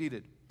may be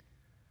seated.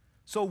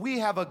 So we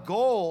have a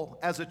goal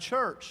as a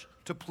church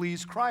to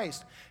please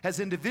Christ,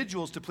 as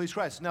individuals to please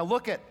Christ. Now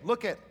look at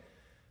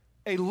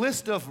a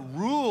list of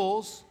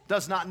rules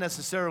does not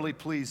necessarily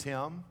please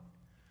him,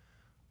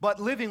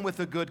 but living with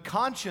a good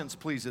conscience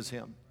pleases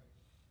him.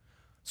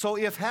 So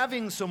if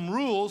having some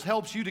rules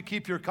helps you to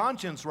keep your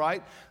conscience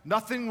right,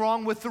 nothing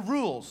wrong with the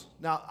rules.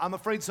 Now, I'm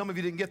afraid some of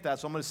you didn't get that,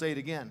 so I'm going to say it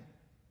again.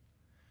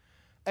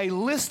 A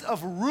list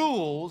of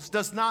rules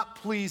does not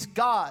please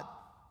God.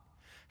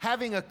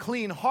 Having a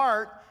clean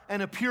heart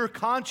and a pure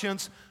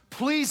conscience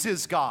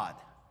pleases God.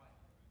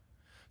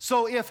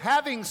 So if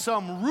having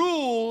some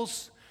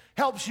rules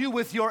helps you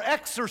with your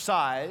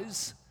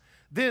exercise,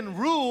 then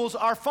rules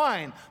are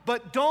fine.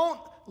 But don't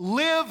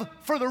live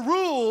for the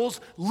rules,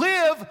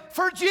 live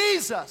for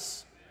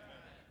Jesus.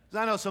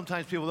 I know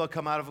sometimes people, they'll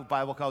come out of a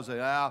Bible college and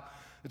say,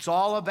 it's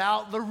all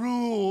about the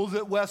rules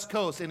at West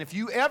Coast. And if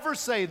you ever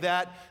say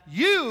that,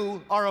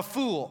 you are a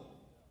fool.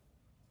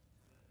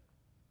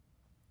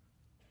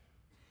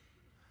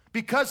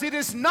 Because it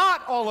is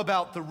not all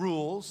about the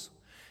rules.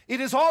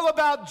 It is all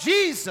about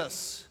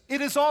Jesus.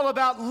 It is all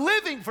about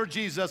living for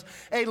Jesus,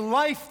 a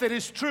life that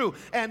is true.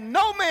 And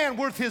no man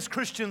worth his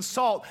Christian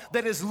salt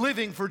that is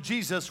living for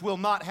Jesus will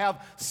not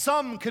have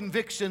some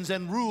convictions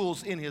and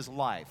rules in his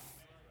life.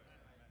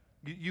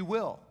 You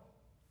will.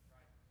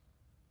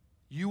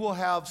 You will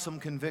have some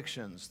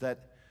convictions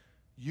that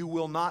you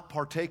will not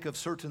partake of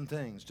certain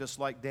things, just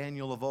like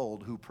Daniel of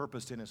old, who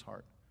purposed in his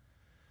heart.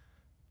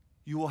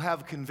 You will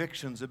have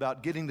convictions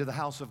about getting to the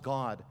house of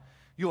God.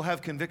 You'll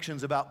have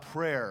convictions about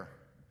prayer.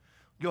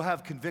 You'll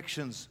have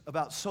convictions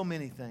about so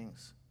many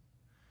things.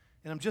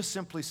 And I'm just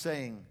simply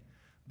saying,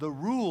 the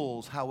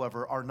rules,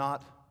 however, are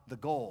not the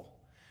goal.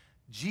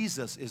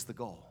 Jesus is the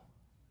goal.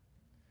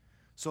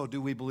 So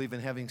do we believe in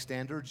having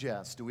standards?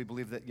 Yes. Do we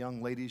believe that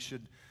young ladies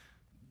should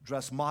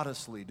dress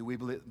modestly? Do we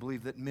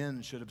believe that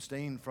men should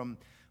abstain from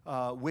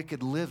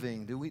wicked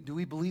living? Do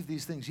we believe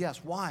these things?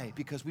 Yes. Why?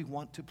 Because we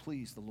want to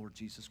please the Lord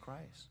Jesus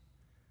Christ.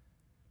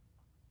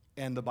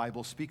 And the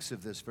Bible speaks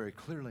of this very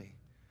clearly.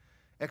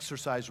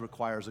 Exercise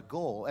requires a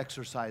goal.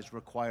 Exercise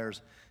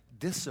requires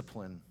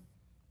discipline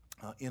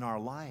in our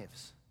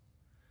lives.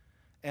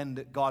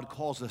 And God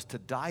calls us to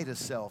die to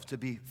self, to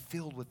be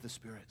filled with the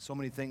Spirit. So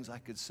many things I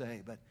could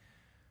say, but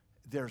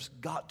there's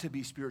got to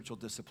be spiritual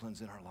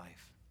disciplines in our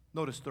life.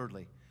 Notice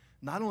thirdly,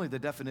 not only the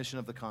definition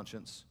of the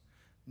conscience,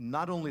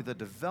 not only the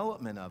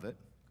development of it,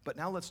 but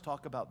now let's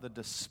talk about the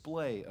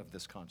display of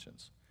this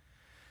conscience.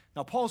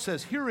 Now Paul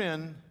says,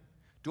 herein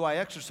do I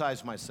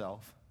exercise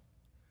myself,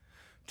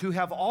 to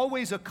have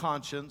always a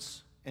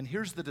conscience, and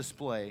here's the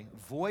display,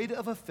 void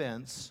of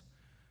offense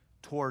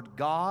toward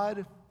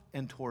God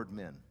and toward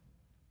men.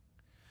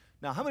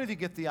 Now, how many of you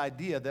get the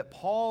idea that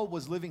Paul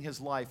was living his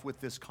life with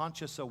this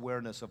conscious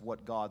awareness of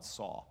what God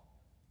saw?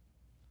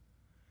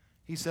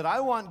 He said,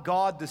 I want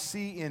God to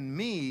see in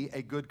me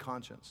a good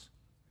conscience.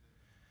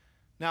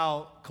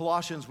 Now,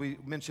 Colossians, we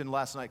mentioned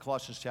last night,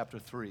 Colossians chapter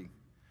 3,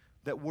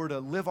 that we're to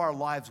live our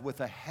lives with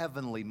a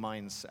heavenly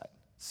mindset.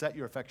 Set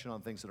your affection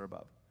on things that are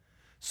above.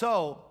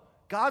 So,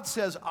 God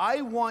says,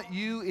 I want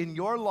you in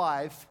your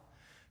life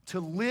to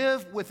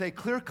live with a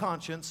clear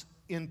conscience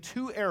in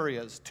two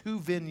areas, two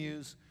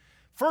venues.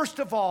 First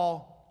of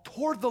all,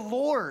 toward the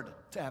Lord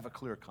to have a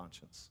clear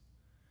conscience.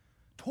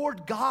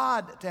 Toward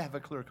God to have a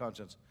clear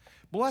conscience.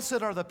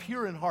 Blessed are the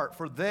pure in heart,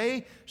 for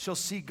they shall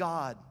see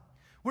God.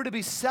 We're to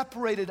be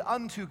separated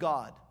unto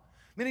God.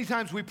 Many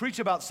times we preach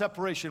about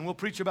separation. We'll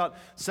preach about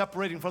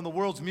separating from the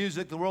world's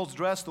music, the world's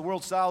dress, the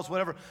world's styles,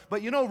 whatever.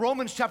 But you know,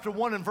 Romans chapter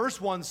 1 and verse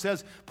 1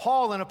 says,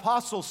 Paul, an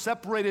apostle,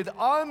 separated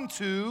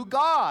unto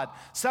God.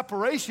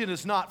 Separation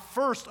is not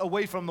first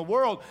away from the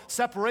world.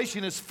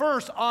 Separation is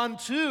first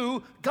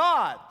unto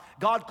God.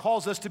 God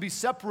calls us to be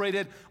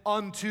separated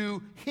unto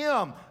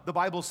Him. The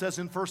Bible says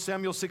in 1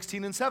 Samuel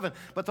 16 and 7,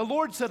 but the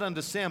Lord said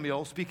unto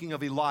Samuel, speaking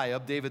of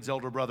Eliab, David's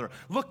elder brother,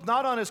 look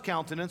not on his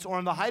countenance or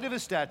on the height of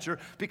his stature,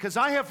 because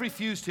I have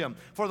refused him.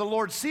 For the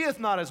Lord seeth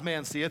not as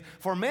man seeth,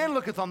 for man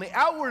looketh on the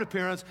outward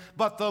appearance,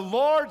 but the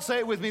Lord, say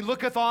it with me,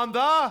 looketh on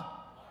the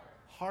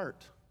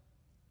heart.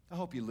 I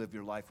hope you live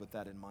your life with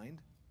that in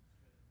mind.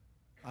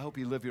 I hope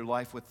you live your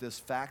life with this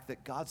fact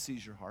that God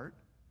sees your heart.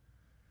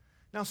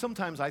 Now,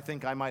 sometimes I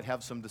think I might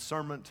have some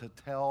discernment to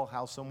tell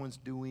how someone's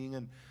doing,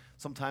 and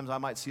sometimes I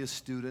might see a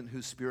student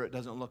whose spirit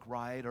doesn't look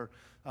right,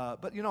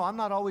 but you know, I'm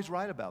not always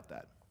right about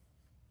that.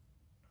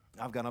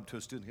 I've gone up to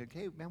a student, like,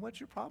 hey, man, what's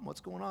your problem? What's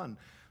going on?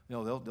 You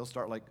know, they'll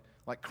start like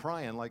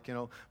crying, like, you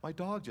know, my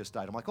dog just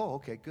died. I'm like, oh,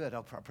 okay, good.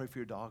 I'll pray for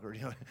your dog, or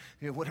you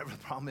know, whatever the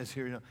problem is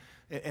here. You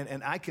know,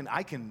 and I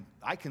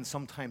can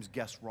sometimes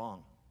guess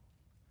wrong,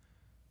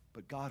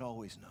 but God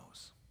always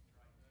knows.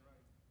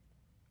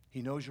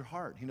 He knows your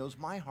heart. He knows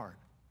my heart.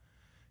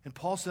 And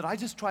Paul said, I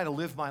just try to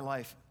live my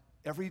life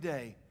every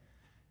day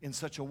in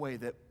such a way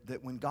that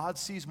when God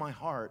sees my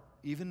heart,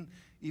 even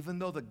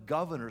though the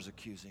governor's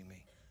accusing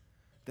me,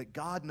 that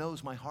God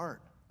knows my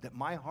heart, that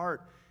my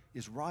heart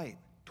is right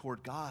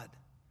toward God.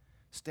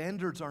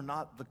 Standards are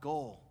not the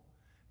goal.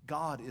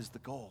 God is the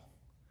goal.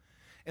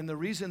 And the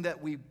reason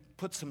that we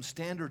put some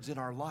standards in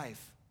our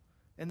life,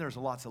 and there's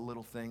lots of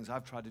little things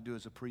I've tried to do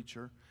as a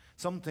preacher,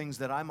 some things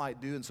that I might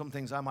do and some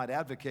things I might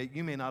advocate,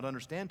 you may not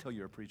understand till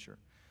you're a preacher.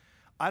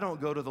 I don't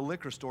go to the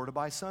liquor store to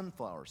buy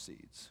sunflower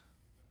seeds.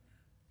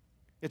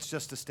 It's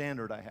just a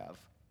standard I have.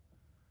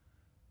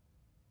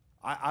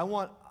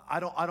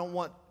 I don't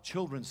want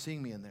children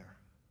seeing me in there.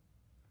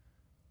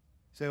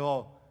 Say,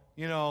 well,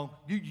 you know,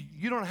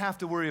 you don't have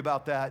to worry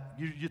about that.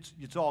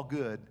 It's all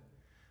good.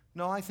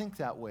 No, I think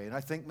that way, and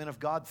I think men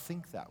of God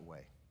think that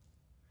way.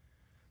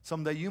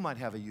 Someday you might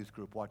have a youth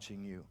group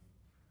watching you.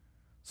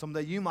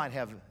 Someday you might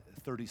have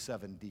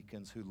 37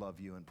 deacons who love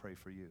you and pray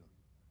for you.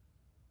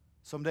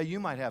 Someday you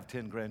might have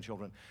 10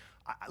 grandchildren.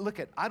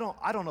 I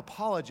don't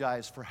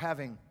apologize for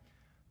having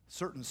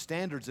certain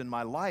standards in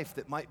my life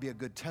that might be a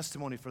good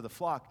testimony for the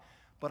flock,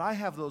 but I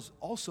have those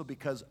also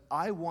because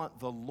I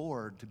want the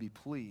Lord to be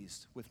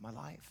pleased with my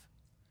life.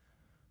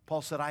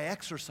 Paul said, I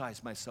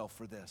exercise myself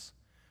for this,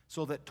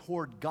 so that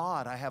toward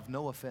God I have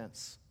no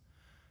offense.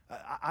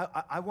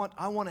 I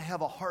want to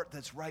have a heart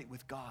that's right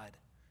with God.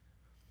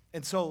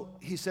 And so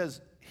he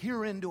says,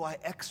 herein do I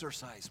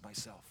exercise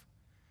myself.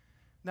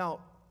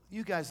 Now,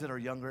 you guys that are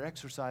younger,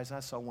 exercise. I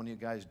saw one of you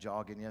guys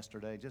jogging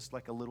yesterday, just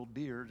like a little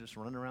deer, just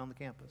running around the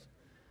campus.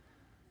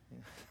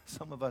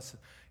 Some of us,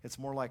 it's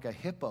more like a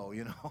hippo,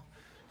 you know,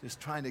 just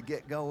trying to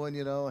get going,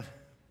 you know.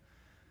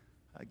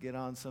 I get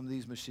on some of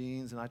these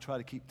machines and I try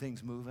to keep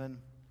things moving.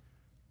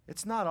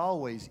 It's not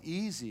always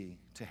easy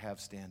to have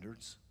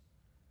standards.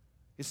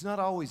 It's not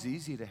always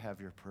easy to have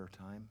your prayer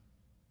time.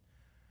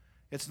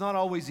 It's not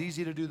always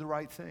easy to do the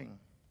right thing.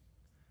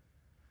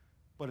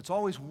 But it's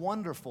always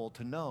wonderful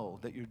to know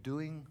that you're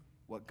doing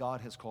what God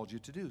has called you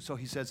to do. So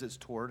he says it's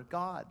toward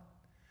God.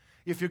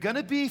 If you're going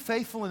to be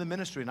faithful in the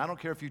ministry, and I don't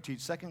care if you teach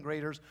second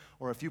graders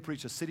or if you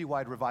preach a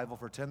citywide revival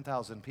for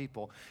 10,000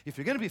 people, if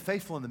you're going to be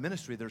faithful in the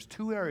ministry, there's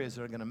two areas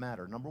that are going to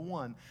matter. Number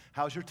one,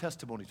 how's your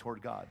testimony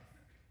toward God?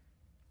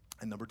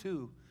 And number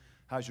two,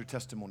 how's your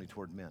testimony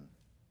toward men?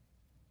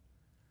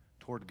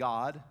 Toward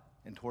God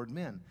and toward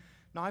men.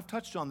 Now, I've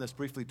touched on this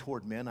briefly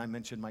toward men. I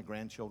mentioned my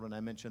grandchildren. I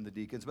mentioned the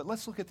deacons. But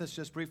let's look at this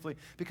just briefly,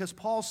 because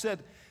Paul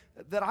said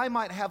that I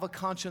might have a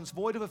conscience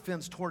void of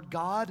offense toward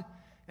God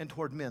and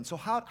toward men. So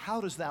how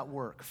does that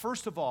work?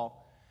 First of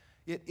all,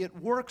 it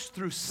works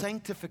through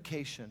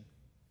sanctification.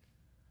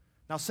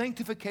 Now,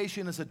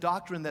 sanctification is a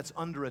doctrine that's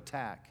under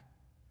attack.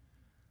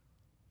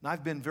 And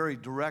I've been very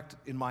direct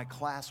in my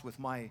class with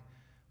my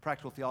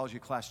practical theology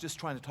class, just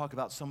trying to talk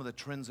about some of the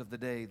trends of the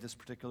day this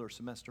particular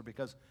semester,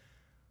 because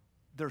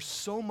there's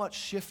so much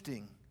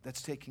shifting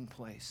that's taking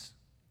place.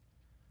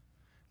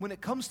 When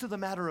it comes to the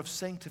matter of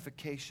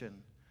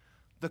sanctification,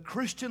 the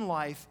Christian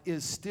life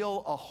is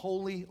still a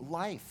holy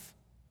life.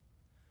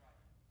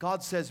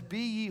 God says, "Be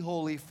ye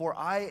holy, for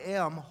I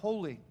am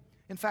holy."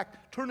 In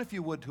fact, turn if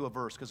you would to a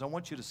verse, because I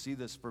want you to see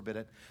this for a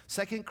minute.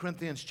 2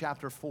 Corinthians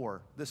chapter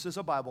 4. This is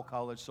a Bible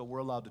college, so we're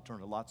allowed to turn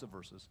to lots of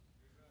verses.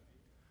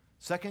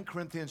 2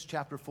 Corinthians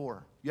chapter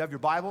 4. You have your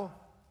Bible?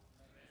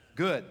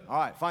 Good. All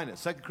right, find it.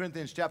 2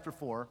 Corinthians chapter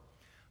 4,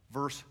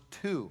 verse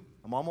 2.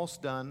 I'm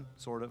almost done,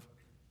 sort of.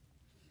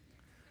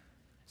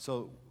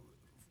 So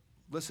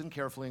listen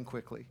carefully and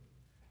quickly.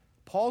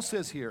 Paul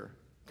says here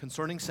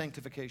concerning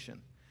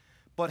sanctification,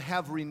 "But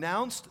have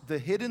renounced the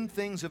hidden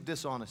things of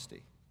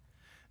dishonesty,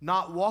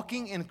 not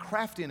walking in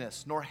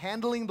craftiness, nor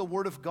handling the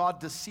word of God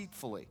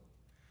deceitfully,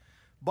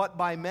 but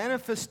by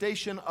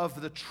manifestation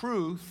of the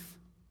truth,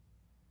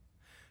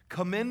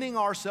 commending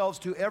ourselves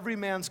to every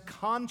man's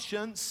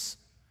conscience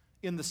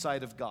in the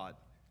sight of God."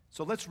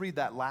 So let's read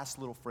that last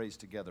little phrase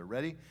together.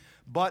 Ready?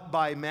 But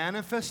by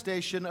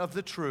manifestation of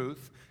the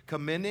truth,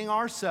 commending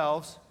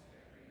ourselves.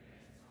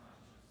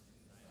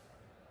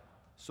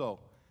 So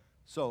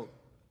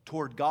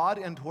toward God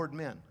and toward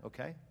men,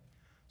 okay?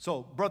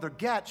 So Brother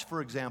Getch,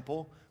 for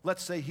example,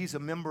 let's say he's a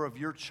member of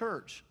your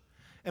church,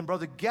 and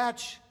Brother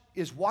Getch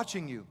is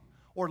watching you,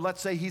 or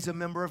let's say he's a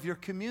member of your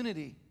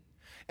community.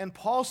 And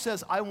Paul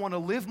says, I want to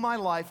live my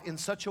life in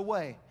such a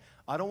way.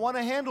 I don't want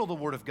to handle the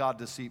word of God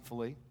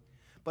deceitfully.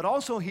 But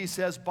also he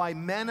says, by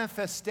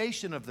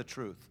manifestation of the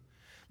truth.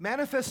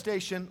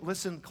 Manifestation,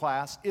 listen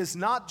class, is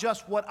not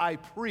just what I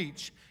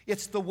preach,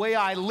 it's the way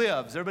I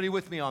live. Is everybody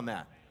with me on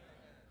that?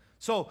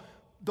 So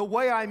the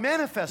way I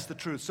manifest the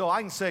truth. So I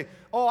can say,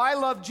 oh, I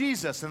love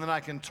Jesus, and then I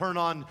can turn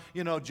on,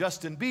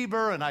 Justin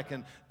Bieber, and I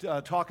can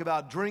talk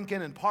about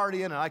drinking and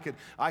partying, and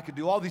I could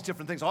do all these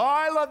different things. Oh,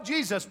 I love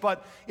Jesus,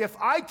 but if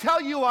I tell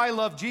you I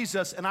love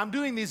Jesus and I'm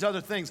doing these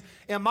other things,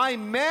 am I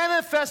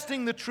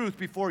manifesting the truth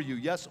before you,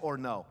 yes or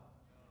no?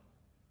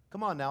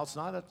 Come on now, it's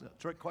not a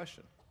trick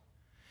question.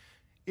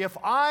 If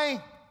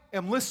I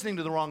am listening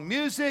to the wrong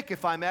music,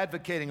 if I'm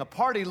advocating a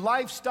party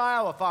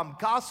lifestyle, if I'm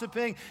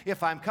gossiping,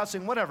 if I'm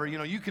cussing, whatever,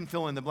 you can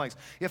fill in the blanks.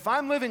 If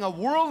I'm living a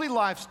worldly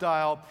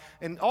lifestyle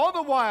and all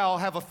the while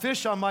have a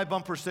fish on my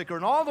bumper sticker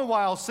and all the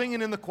while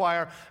singing in the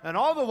choir and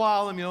all the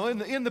while I'm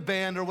in the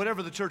band or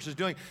whatever the church is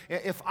doing,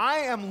 if I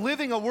am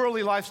living a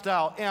worldly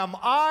lifestyle, am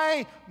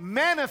I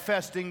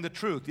manifesting the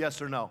truth,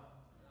 yes or no?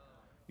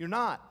 You're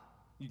not.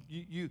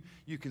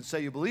 You can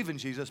say you believe in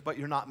Jesus, but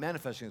you're not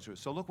manifesting the truth.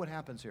 So look what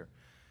happens here.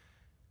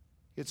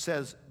 It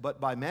says, but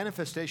by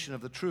manifestation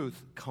of the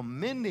truth,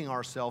 commending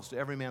ourselves to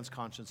every man's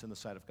conscience in the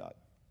sight of God.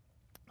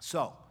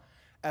 So,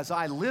 as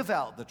I live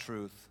out the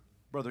truth,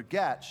 Brother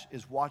Getch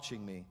is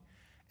watching me,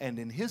 and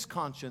in his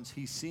conscience,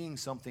 he's seeing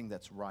something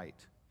that's right.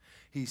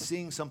 He's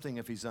seeing something,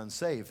 if he's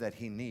unsaved, that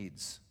he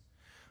needs.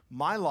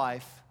 My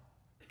life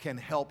can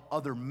help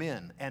other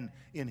men, and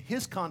in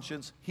his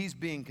conscience, he's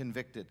being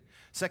convicted.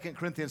 2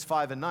 Corinthians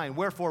 5:9,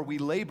 wherefore we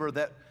labor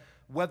that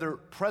whether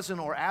present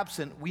or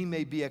absent, we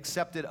may be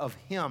accepted of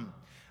him.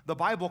 The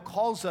Bible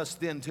calls us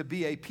then to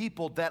be a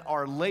people that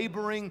are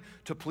laboring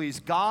to please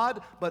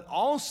God, but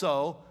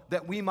also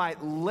that we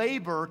might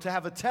labor to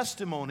have a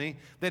testimony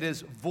that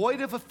is void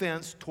of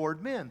offense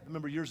toward men.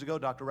 Remember years ago,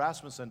 Dr.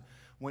 Rasmussen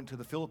went to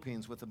the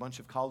Philippines with a bunch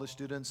of college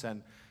students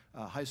and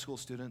high school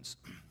students,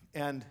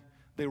 and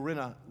they were in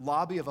a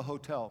lobby of a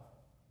hotel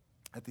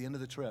at the end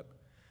of the trip.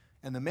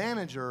 And the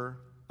manager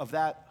of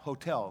that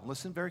hotel,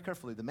 listen very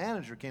carefully, the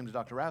manager came to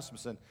Dr.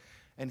 Rasmussen,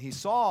 and he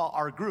saw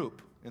our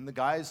group, and the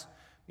guys,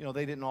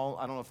 they didn't all,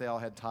 I don't know if they all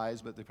had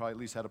ties, but they probably at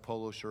least had a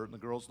polo shirt, and the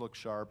girls looked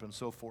sharp and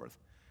so forth.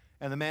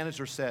 And the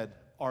manager said,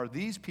 are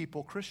these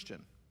people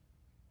Christian?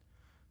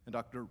 And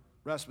Dr.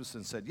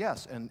 Rasmussen said,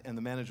 yes. And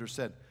the manager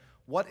said,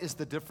 what is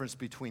the difference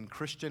between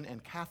Christian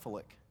and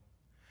Catholic?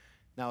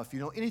 Now, if you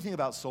know anything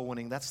about soul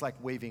winning, that's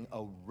like waving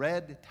a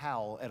red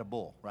towel at a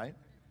bull, right?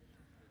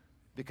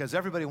 Because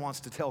everybody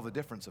wants to tell the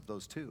difference of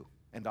those two.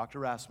 And Dr.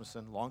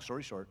 Rasmussen, long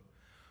story short,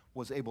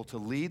 was able to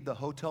lead the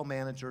hotel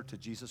manager to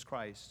Jesus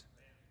Christ.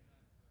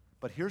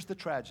 But here's the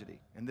tragedy,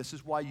 and this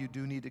is why you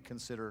do need to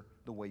consider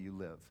the way you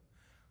live.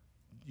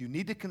 You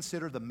need to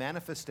consider the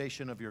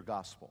manifestation of your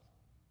gospel.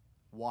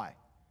 Why?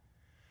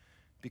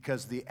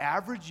 Because the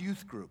average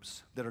youth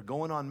groups that are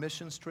going on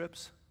missions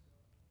trips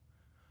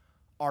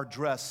are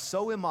dressed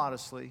so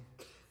immodestly,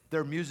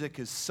 their music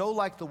is so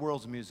like the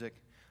world's music,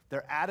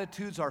 their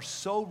attitudes are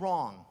so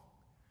wrong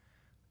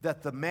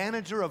that the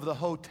manager of the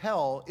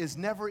hotel is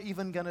never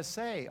even going to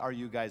say, "Are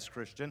you guys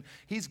Christian?"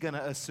 He's going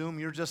to assume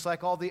you're just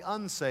like all the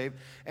unsaved.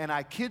 And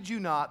I kid you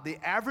not, the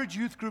average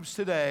youth groups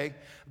today,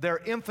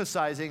 they're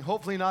emphasizing,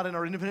 hopefully not in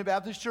our independent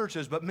Baptist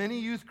churches, but many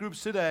youth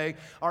groups today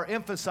are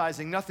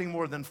emphasizing nothing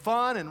more than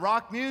fun and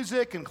rock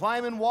music and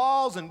climbing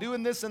walls and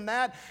doing this and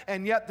that,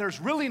 and yet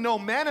there's really no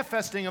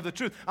manifesting of the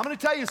truth. I'm going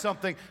to tell you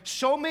something.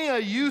 Show me a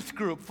youth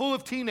group full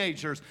of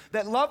teenagers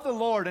that love the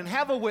Lord and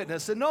have a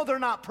witness, and no, they're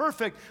not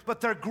perfect,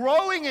 but they're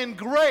growing in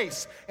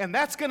grace, and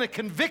that's going to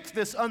convict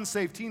this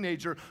unsaved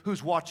teenager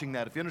who's watching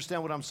that. If you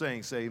understand what I'm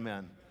saying, say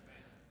amen.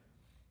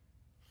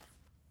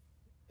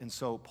 And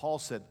so Paul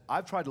said,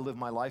 I've tried to live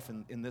my life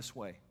in this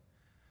way,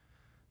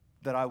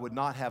 that I would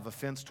not have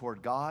offense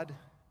toward God,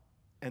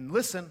 and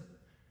listen,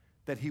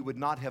 that he would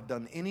not have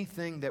done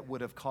anything that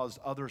would have caused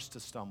others to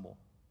stumble.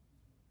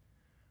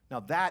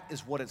 Now that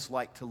is what it's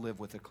like to live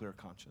with a clear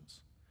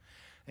conscience.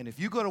 And if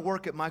you go to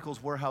work at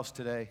Michael's Warehouse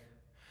today,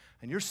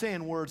 and you're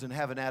saying words and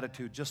have an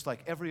attitude just like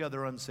every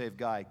other unsaved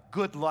guy,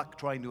 good luck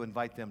trying to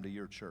invite them to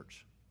your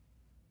church.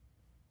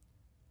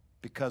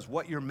 Because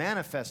what you're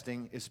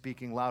manifesting is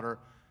speaking louder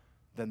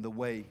than the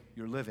way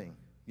you're living.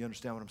 You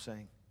understand what I'm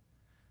saying?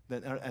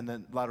 And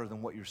then louder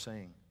than what you're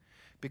saying.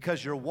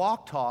 Because your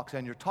walk talks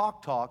and your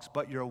talk talks,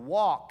 but your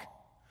walk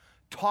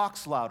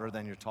talks louder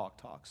than your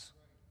talk talks.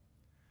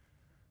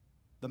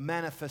 The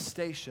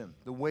manifestation,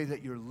 the way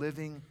that you're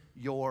living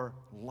your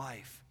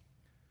life.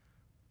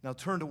 Now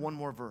turn to one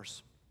more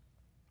verse.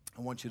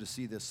 I want you to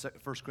see this,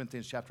 1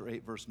 Corinthians chapter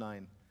 8, verse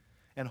 9.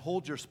 And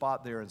hold your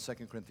spot there in 2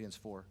 Corinthians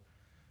 4.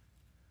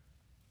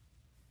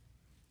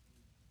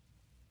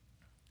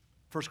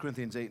 1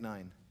 Corinthians 8,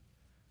 9.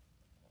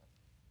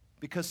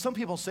 Because some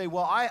people say,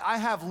 well, I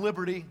have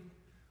liberty.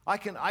 I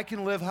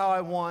can live how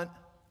I want.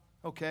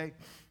 Okay.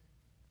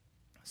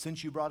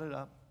 Since you brought it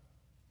up.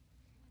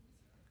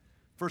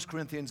 1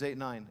 Corinthians 8,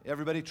 9.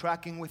 Everybody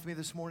tracking with me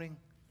this morning?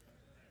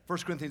 1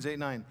 Corinthians 8,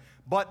 9.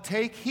 But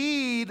take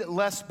heed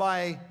lest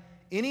by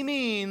any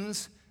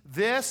means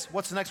this,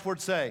 what's the next word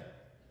say?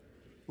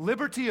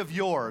 Liberty of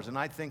yours. And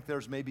I think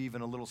there's maybe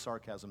even a little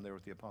sarcasm there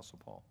with the Apostle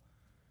Paul.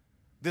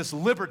 This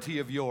liberty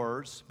of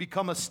yours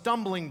become a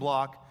stumbling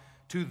block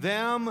to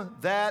them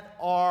that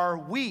are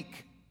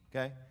weak.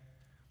 Okay?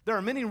 There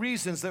are many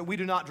reasons that we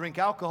do not drink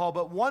alcohol,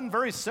 but one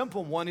very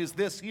simple one is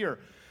this here.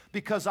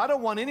 Because I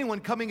don't want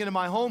anyone coming into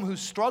my home who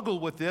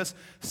struggled with this,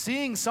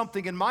 seeing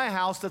something in my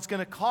house that's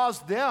going to cause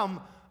them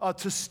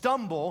to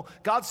stumble.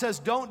 God says,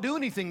 don't do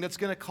anything that's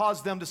going to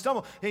cause them to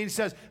stumble. And he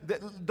says,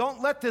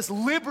 don't let this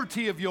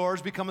liberty of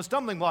yours become a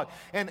stumbling block.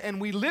 And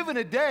we live in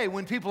a day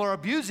when people are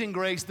abusing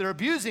grace, they're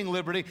abusing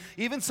liberty.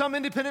 Even some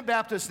independent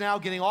Baptists now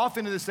getting off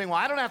into this thing, well,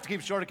 I don't have to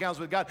keep short accounts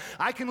with God.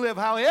 I can live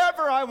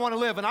however I want to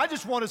live. And I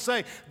just want to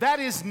say,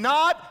 that is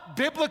not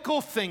biblical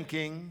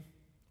thinking.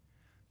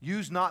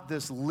 Use not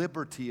this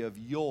liberty of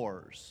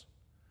yours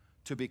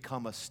to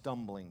become a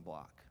stumbling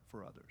block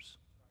for others.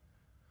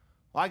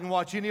 I can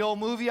watch any old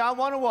movie I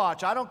want to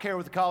watch. I don't care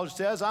what the college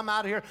says. I'm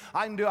out of here.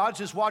 I'll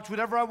just watch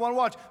whatever I want to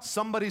watch.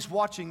 Somebody's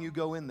watching you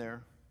go in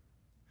there.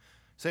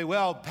 Say,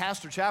 well,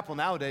 Pastor Chapel,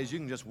 nowadays you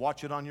can just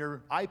watch it on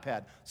your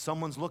iPad.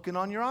 Someone's looking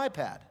on your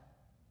iPad.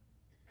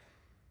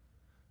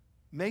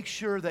 Make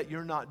sure that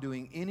you're not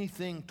doing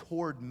anything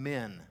toward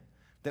men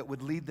that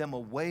would lead them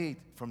away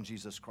from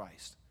Jesus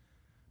Christ,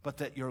 but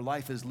that your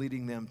life is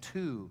leading them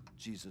to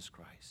Jesus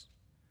Christ.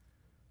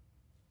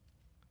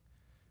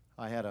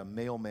 I had a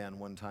mailman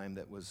one time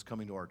that was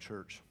coming to our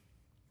church.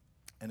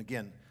 And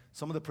again,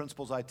 some of the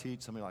principles I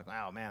teach, some are like,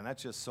 wow, man,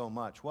 that's just so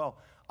much. Well,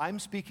 I'm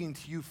speaking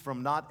to you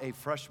from not a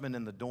freshman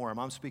in the dorm.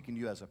 I'm speaking to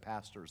you as a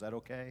pastor. Is that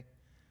okay?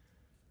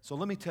 So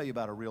let me tell you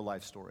about a real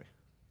life story.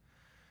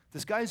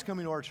 This guy's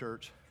coming to our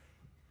church,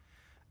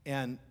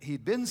 and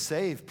he'd been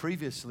saved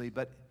previously,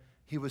 but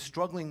he was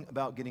struggling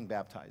about getting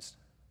baptized.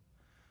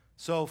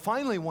 So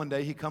finally one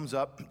day he comes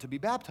up to be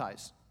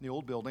baptized in the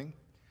old building,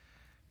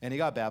 and he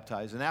got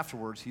baptized. And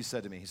afterwards he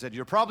said to me, he said,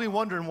 you're probably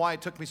wondering why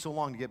it took me so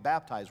long to get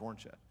baptized,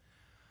 weren't you?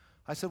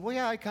 I said, well,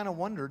 yeah, I kind of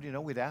wondered.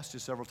 We'd asked you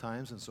several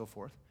times and so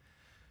forth.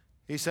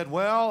 He said,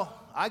 well,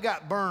 I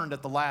got burned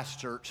at the last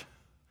church.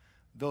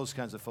 Those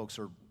kinds of folks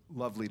are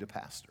lovely to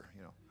pastor,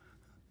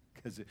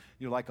 because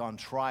you're like on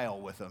trial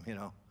with them,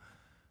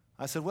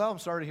 I said, well, I'm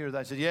sorry to hear that.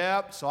 I said,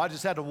 yeah, so I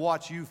just had to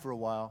watch you for a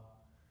while.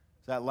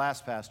 That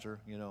last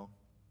pastor,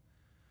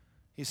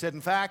 He said,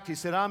 in fact,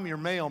 I'm your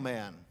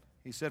mailman.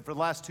 He said, for the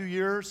last 2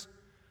 years,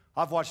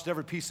 I've watched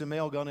every piece of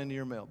mail gone into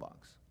your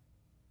mailbox.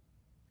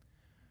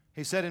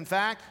 He said, in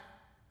fact,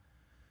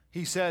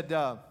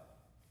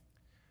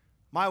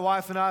 my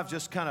wife and I have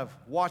just kind of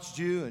watched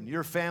you and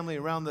your family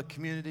around the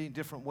community in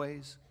different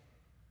ways.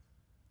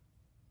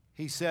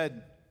 He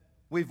said,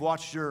 we've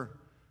watched your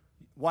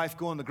wife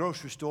go in the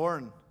grocery store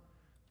and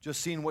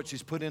just seen what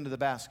she's put into the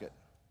basket.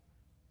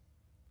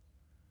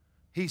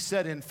 He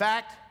said, in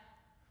fact,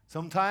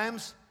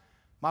 sometimes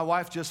My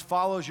wife just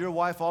follows your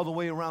wife all the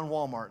way around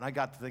Walmart. And I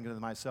got to thinking to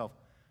myself,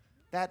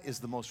 that is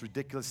the most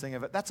ridiculous thing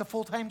ever. That's a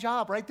full-time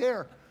job right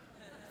there.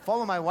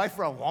 Follow my wife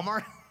around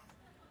Walmart.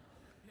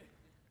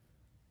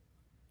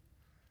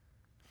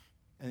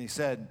 And he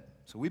said,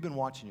 so we've been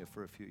watching you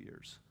for a few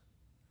years.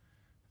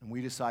 And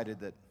we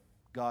decided that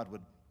God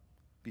would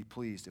be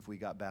pleased if we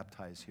got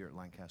baptized here at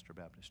Lancaster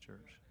Baptist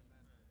Church.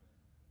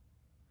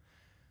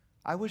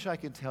 I wish I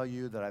could tell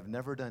you that I've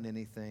never done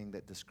anything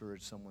that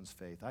discouraged someone's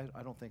faith.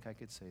 I don't think I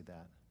could say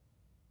that.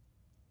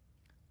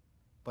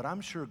 But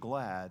I'm sure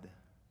glad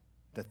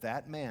that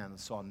that man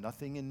saw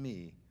nothing in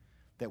me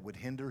that would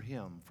hinder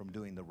him from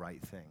doing the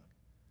right thing.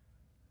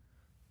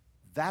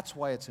 That's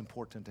why it's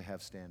important to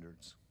have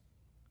standards.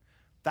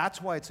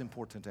 That's why it's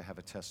important to have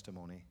a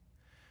testimony.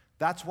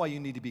 That's why you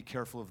need to be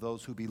careful of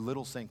those who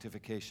belittle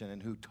sanctification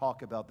and who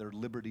talk about their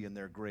liberty and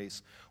their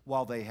grace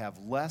while they have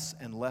less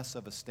and less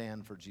of a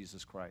stand for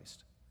Jesus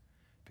Christ.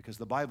 Because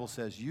the Bible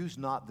says, use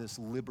not this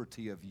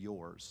liberty of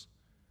yours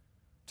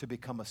to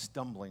become a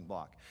stumbling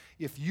block.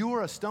 If you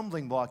are a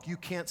stumbling block, you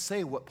can't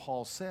say what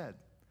Paul said.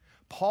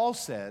 Paul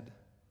said,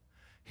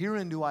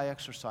 herein do I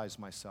exercise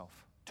myself,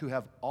 to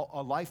have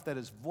a life that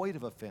is void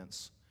of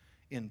offense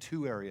in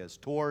two areas,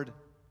 toward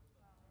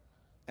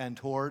and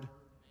toward.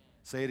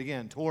 Say it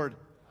again, toward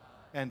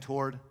and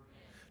toward.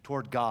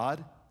 Toward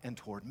God and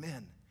toward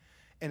men.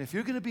 And if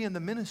you're going to be in the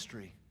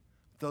ministry,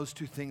 those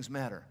two things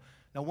matter.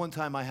 Now, one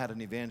time I had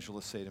an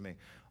evangelist say to me,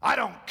 I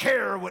don't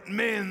care what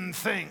men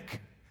think.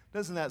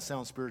 Doesn't that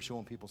sound spiritual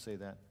when people say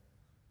that?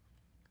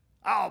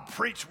 I'll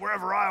preach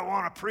wherever I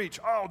want to preach.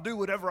 I'll do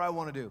whatever I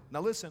want to do.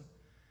 Now listen,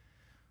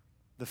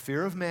 the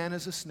fear of man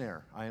is a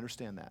snare. I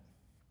understand that.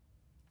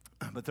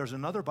 But there's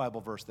another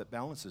Bible verse that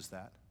balances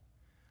that.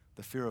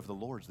 The fear of the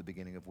Lord is the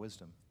beginning of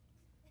wisdom.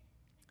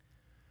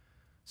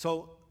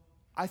 So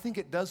I think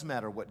it does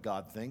matter what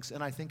God thinks,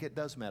 and I think it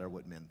does matter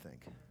what men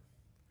think.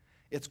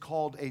 It's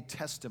called a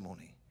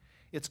testimony.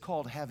 It's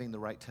called having the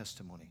right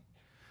testimony.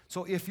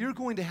 So if you're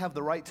going to have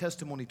the right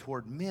testimony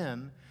toward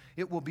men,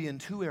 it will be in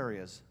two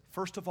areas.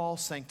 First of all,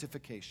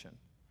 sanctification,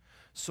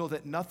 so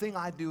that nothing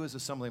I do is a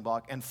stumbling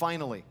block. And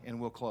finally,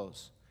 and we'll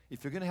close,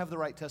 if you're going to have the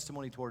right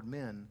testimony toward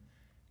men,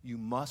 you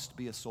must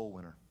be a soul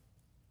winner.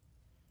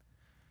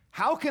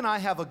 How can I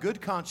have a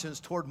good conscience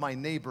toward my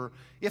neighbor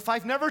if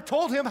I've never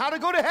told him how to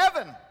go to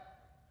heaven?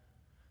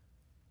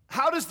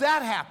 How does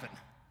that happen?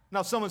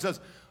 Now someone says,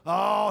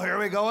 oh, here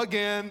we go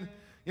again.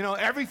 You know,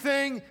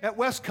 everything at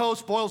West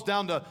Coast boils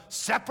down to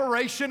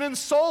separation and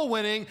soul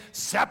winning,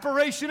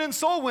 separation and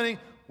soul winning.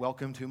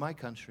 Welcome to my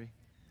country.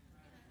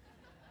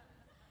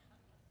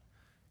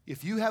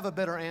 If you have a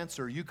better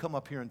answer, you come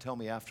up here and tell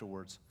me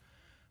afterwards.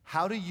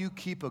 How do you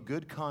keep a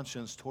good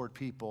conscience toward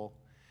people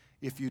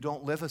if you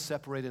don't live a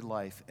separated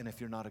life and if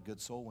you're not a good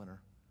soul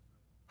winner?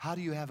 How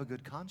do you have a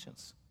good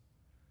conscience?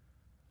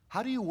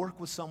 How do you work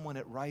with someone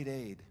at Rite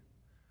Aid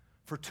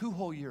for 2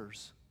 whole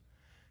years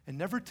and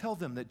never tell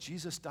them that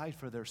Jesus died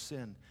for their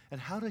sin?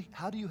 And how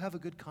do you have a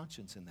good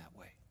conscience in that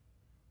way?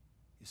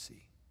 You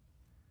see,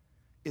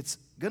 it's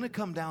going to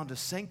come down to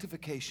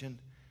sanctification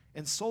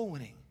and soul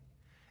winning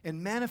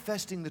and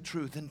manifesting the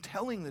truth and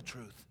telling the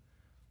truth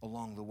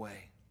along the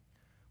way.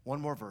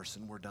 One more verse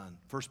and we're done.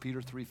 1 Peter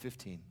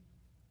 3:15.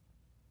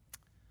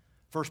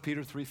 1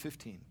 Peter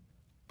 3:15.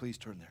 Please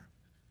turn there.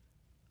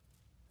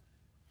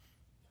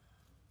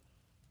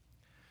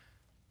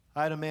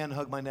 I had a man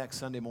hug my neck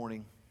Sunday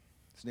morning.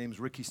 His name's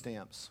Ricky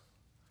Stamps.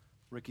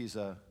 Ricky's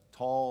a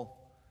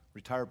tall,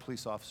 retired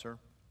police officer.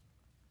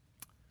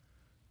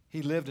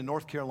 He lived in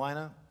North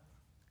Carolina.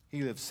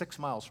 He lived 6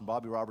 miles from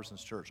Bobby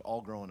Robertson's church,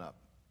 all growing up.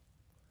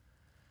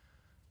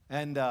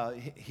 And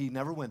he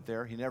never went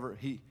there.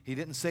 He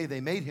didn't say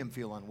they made him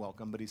feel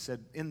unwelcome, but he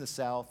said in the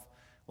South,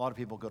 a lot of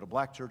people go to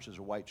black churches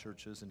or white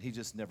churches, and he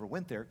just never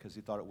went there because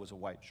he thought it was a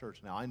white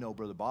church. Now, I know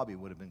Brother Bobby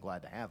would have been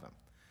glad to have him,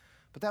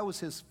 but that was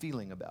his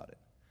feeling about it.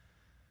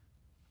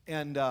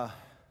 And I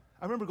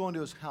remember going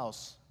to his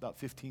house about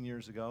 15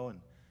 years ago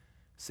and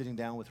sitting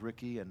down with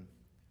Ricky, and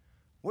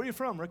where are you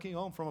from, Ricky?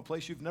 Oh, I'm from a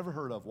place you've never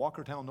heard of,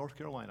 Walkertown, North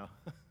Carolina.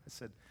 I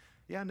said,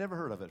 yeah, I never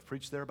heard of it.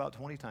 Preached there about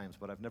 20 times,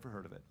 but I've never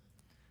heard of it.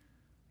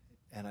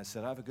 And I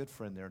said, I have a good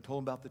friend there, and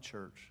told him about the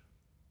church.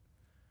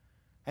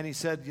 And he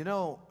said,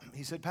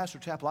 Pastor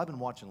Chappell, I've been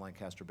watching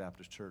Lancaster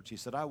Baptist Church. He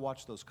said, I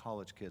watch those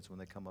college kids when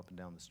they come up and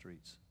down the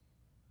streets.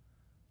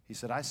 He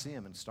said, I see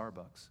them in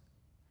Starbucks.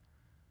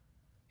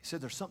 He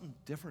said, there's something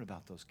different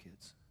about those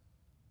kids.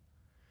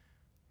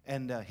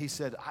 And he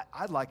said,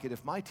 I'd like it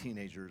if my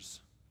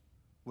teenagers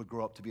would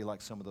grow up to be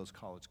like some of those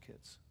college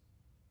kids.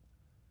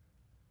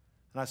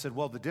 And I said,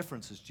 well, the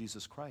difference is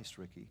Jesus Christ,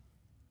 Ricky.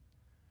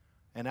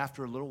 And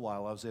after a little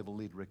while, I was able to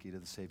lead Ricky to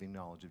the saving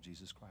knowledge of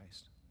Jesus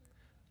Christ.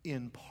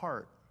 In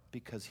part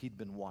because he'd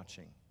been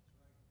watching.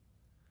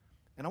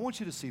 And I want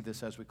you to see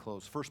this as we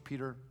close. 1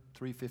 Peter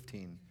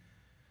 3:15.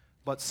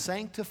 But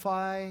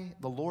sanctify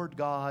the Lord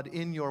God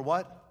in your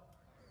what?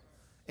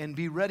 And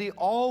be ready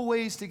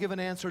always to give an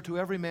answer to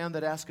every man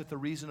that asketh the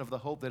reason of the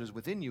hope that is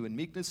within you in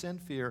meekness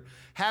and fear,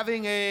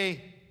 having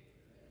a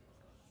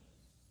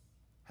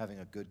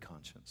good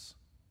conscience.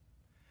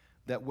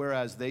 that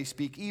whereas they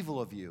speak evil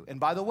of you, and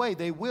by the way,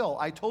 they will.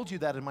 I told you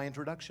that in my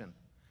introduction.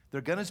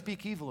 They're going to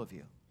speak evil of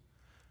you.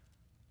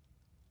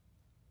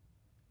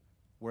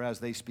 Whereas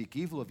they speak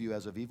evil of you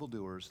as of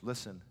evildoers,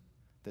 listen,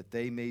 that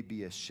they may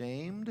be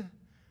ashamed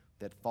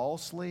that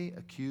falsely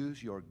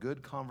accuse your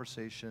good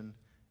conversation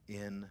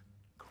in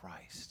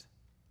Christ.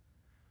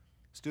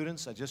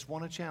 Students, I just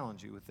want to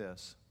challenge you with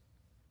this.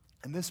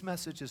 And this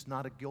message is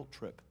not a guilt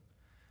trip.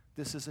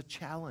 This is a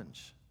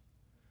challenge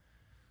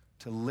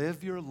to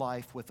live your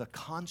life with a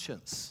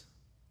conscience.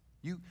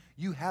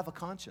 You have a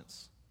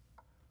conscience.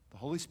 The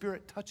Holy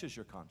Spirit touches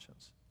your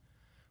conscience.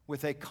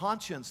 With a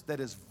conscience that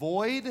is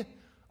void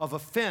of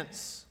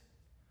offense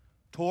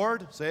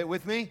toward, say it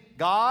with me,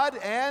 God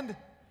and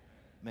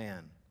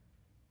man.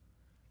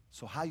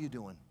 So how you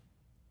doing?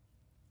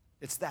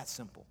 It's that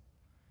simple.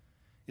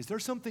 Is there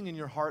something in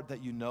your heart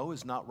that you know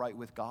is not right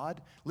with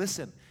God?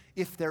 Listen,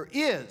 if there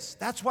is,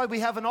 that's why we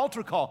have an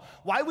altar call.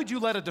 Why would you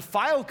let a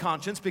defiled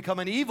conscience become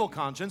an evil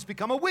conscience,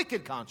 become a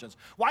wicked conscience?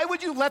 Why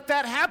would you let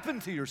that happen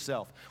to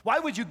yourself? Why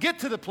would you get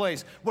to the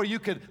place where you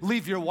could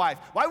leave your wife?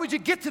 Why would you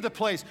get to the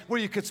place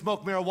where you could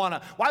smoke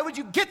marijuana? Why would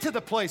you get to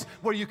the place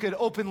where you could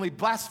openly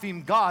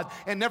blaspheme God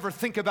and never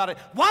think about it?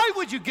 Why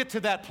would you get to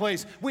that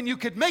place when you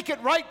could make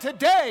it right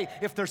today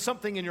if there's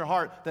something in your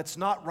heart that's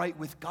not right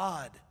with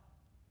God?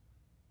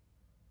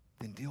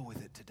 Then deal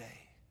with it today.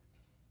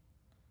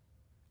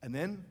 And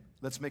then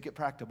let's make it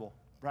practical.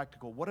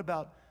 What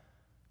about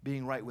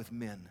being right with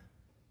men?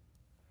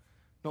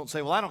 Don't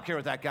say, well, I don't care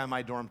what that guy in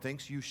my dorm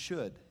thinks. You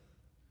should.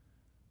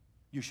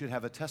 You should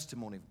have a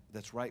testimony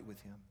that's right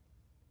with him.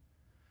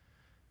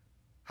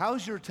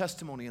 How's your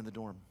testimony in the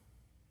dorm?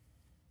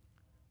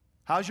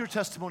 How's your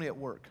testimony at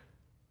work?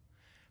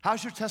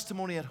 How's your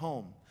testimony at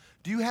home?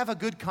 Do you have a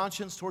good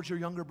conscience towards your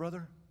younger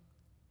brother?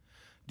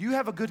 Do you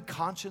have a good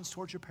conscience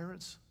towards your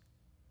parents?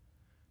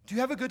 Do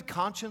you have a good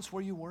conscience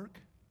where you work?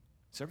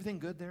 Is everything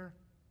good there?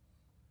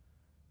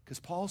 Because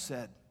Paul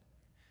said,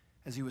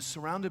 as he was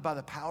surrounded by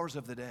the powers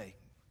of the day,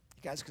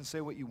 you guys can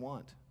say what you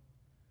want,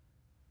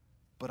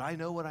 but I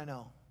know what I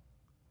know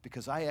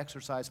because I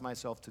exercise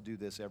myself to do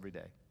this every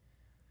day.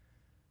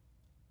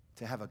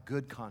 To have a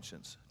good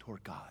conscience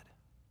toward God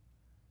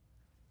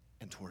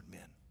and toward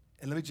men.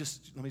 And let me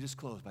just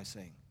close by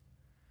saying,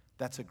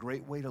 that's a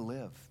great way to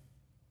live,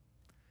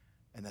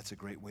 and that's a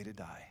great way to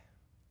die.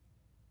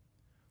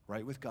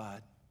 Right with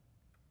God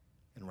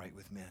and right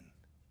with men.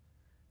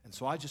 And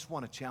so I just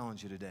want to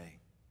challenge you today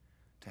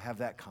to have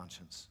that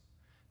conscience,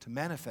 to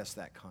manifest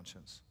that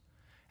conscience,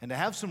 and to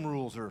have some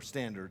rules or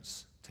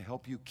standards to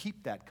help you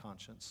keep that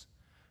conscience,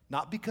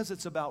 not because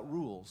it's about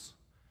rules,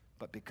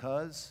 but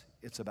because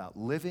it's about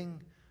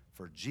living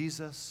for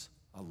Jesus,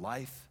 a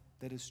life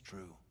that is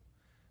true.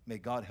 May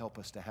God help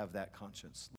us to have that conscience.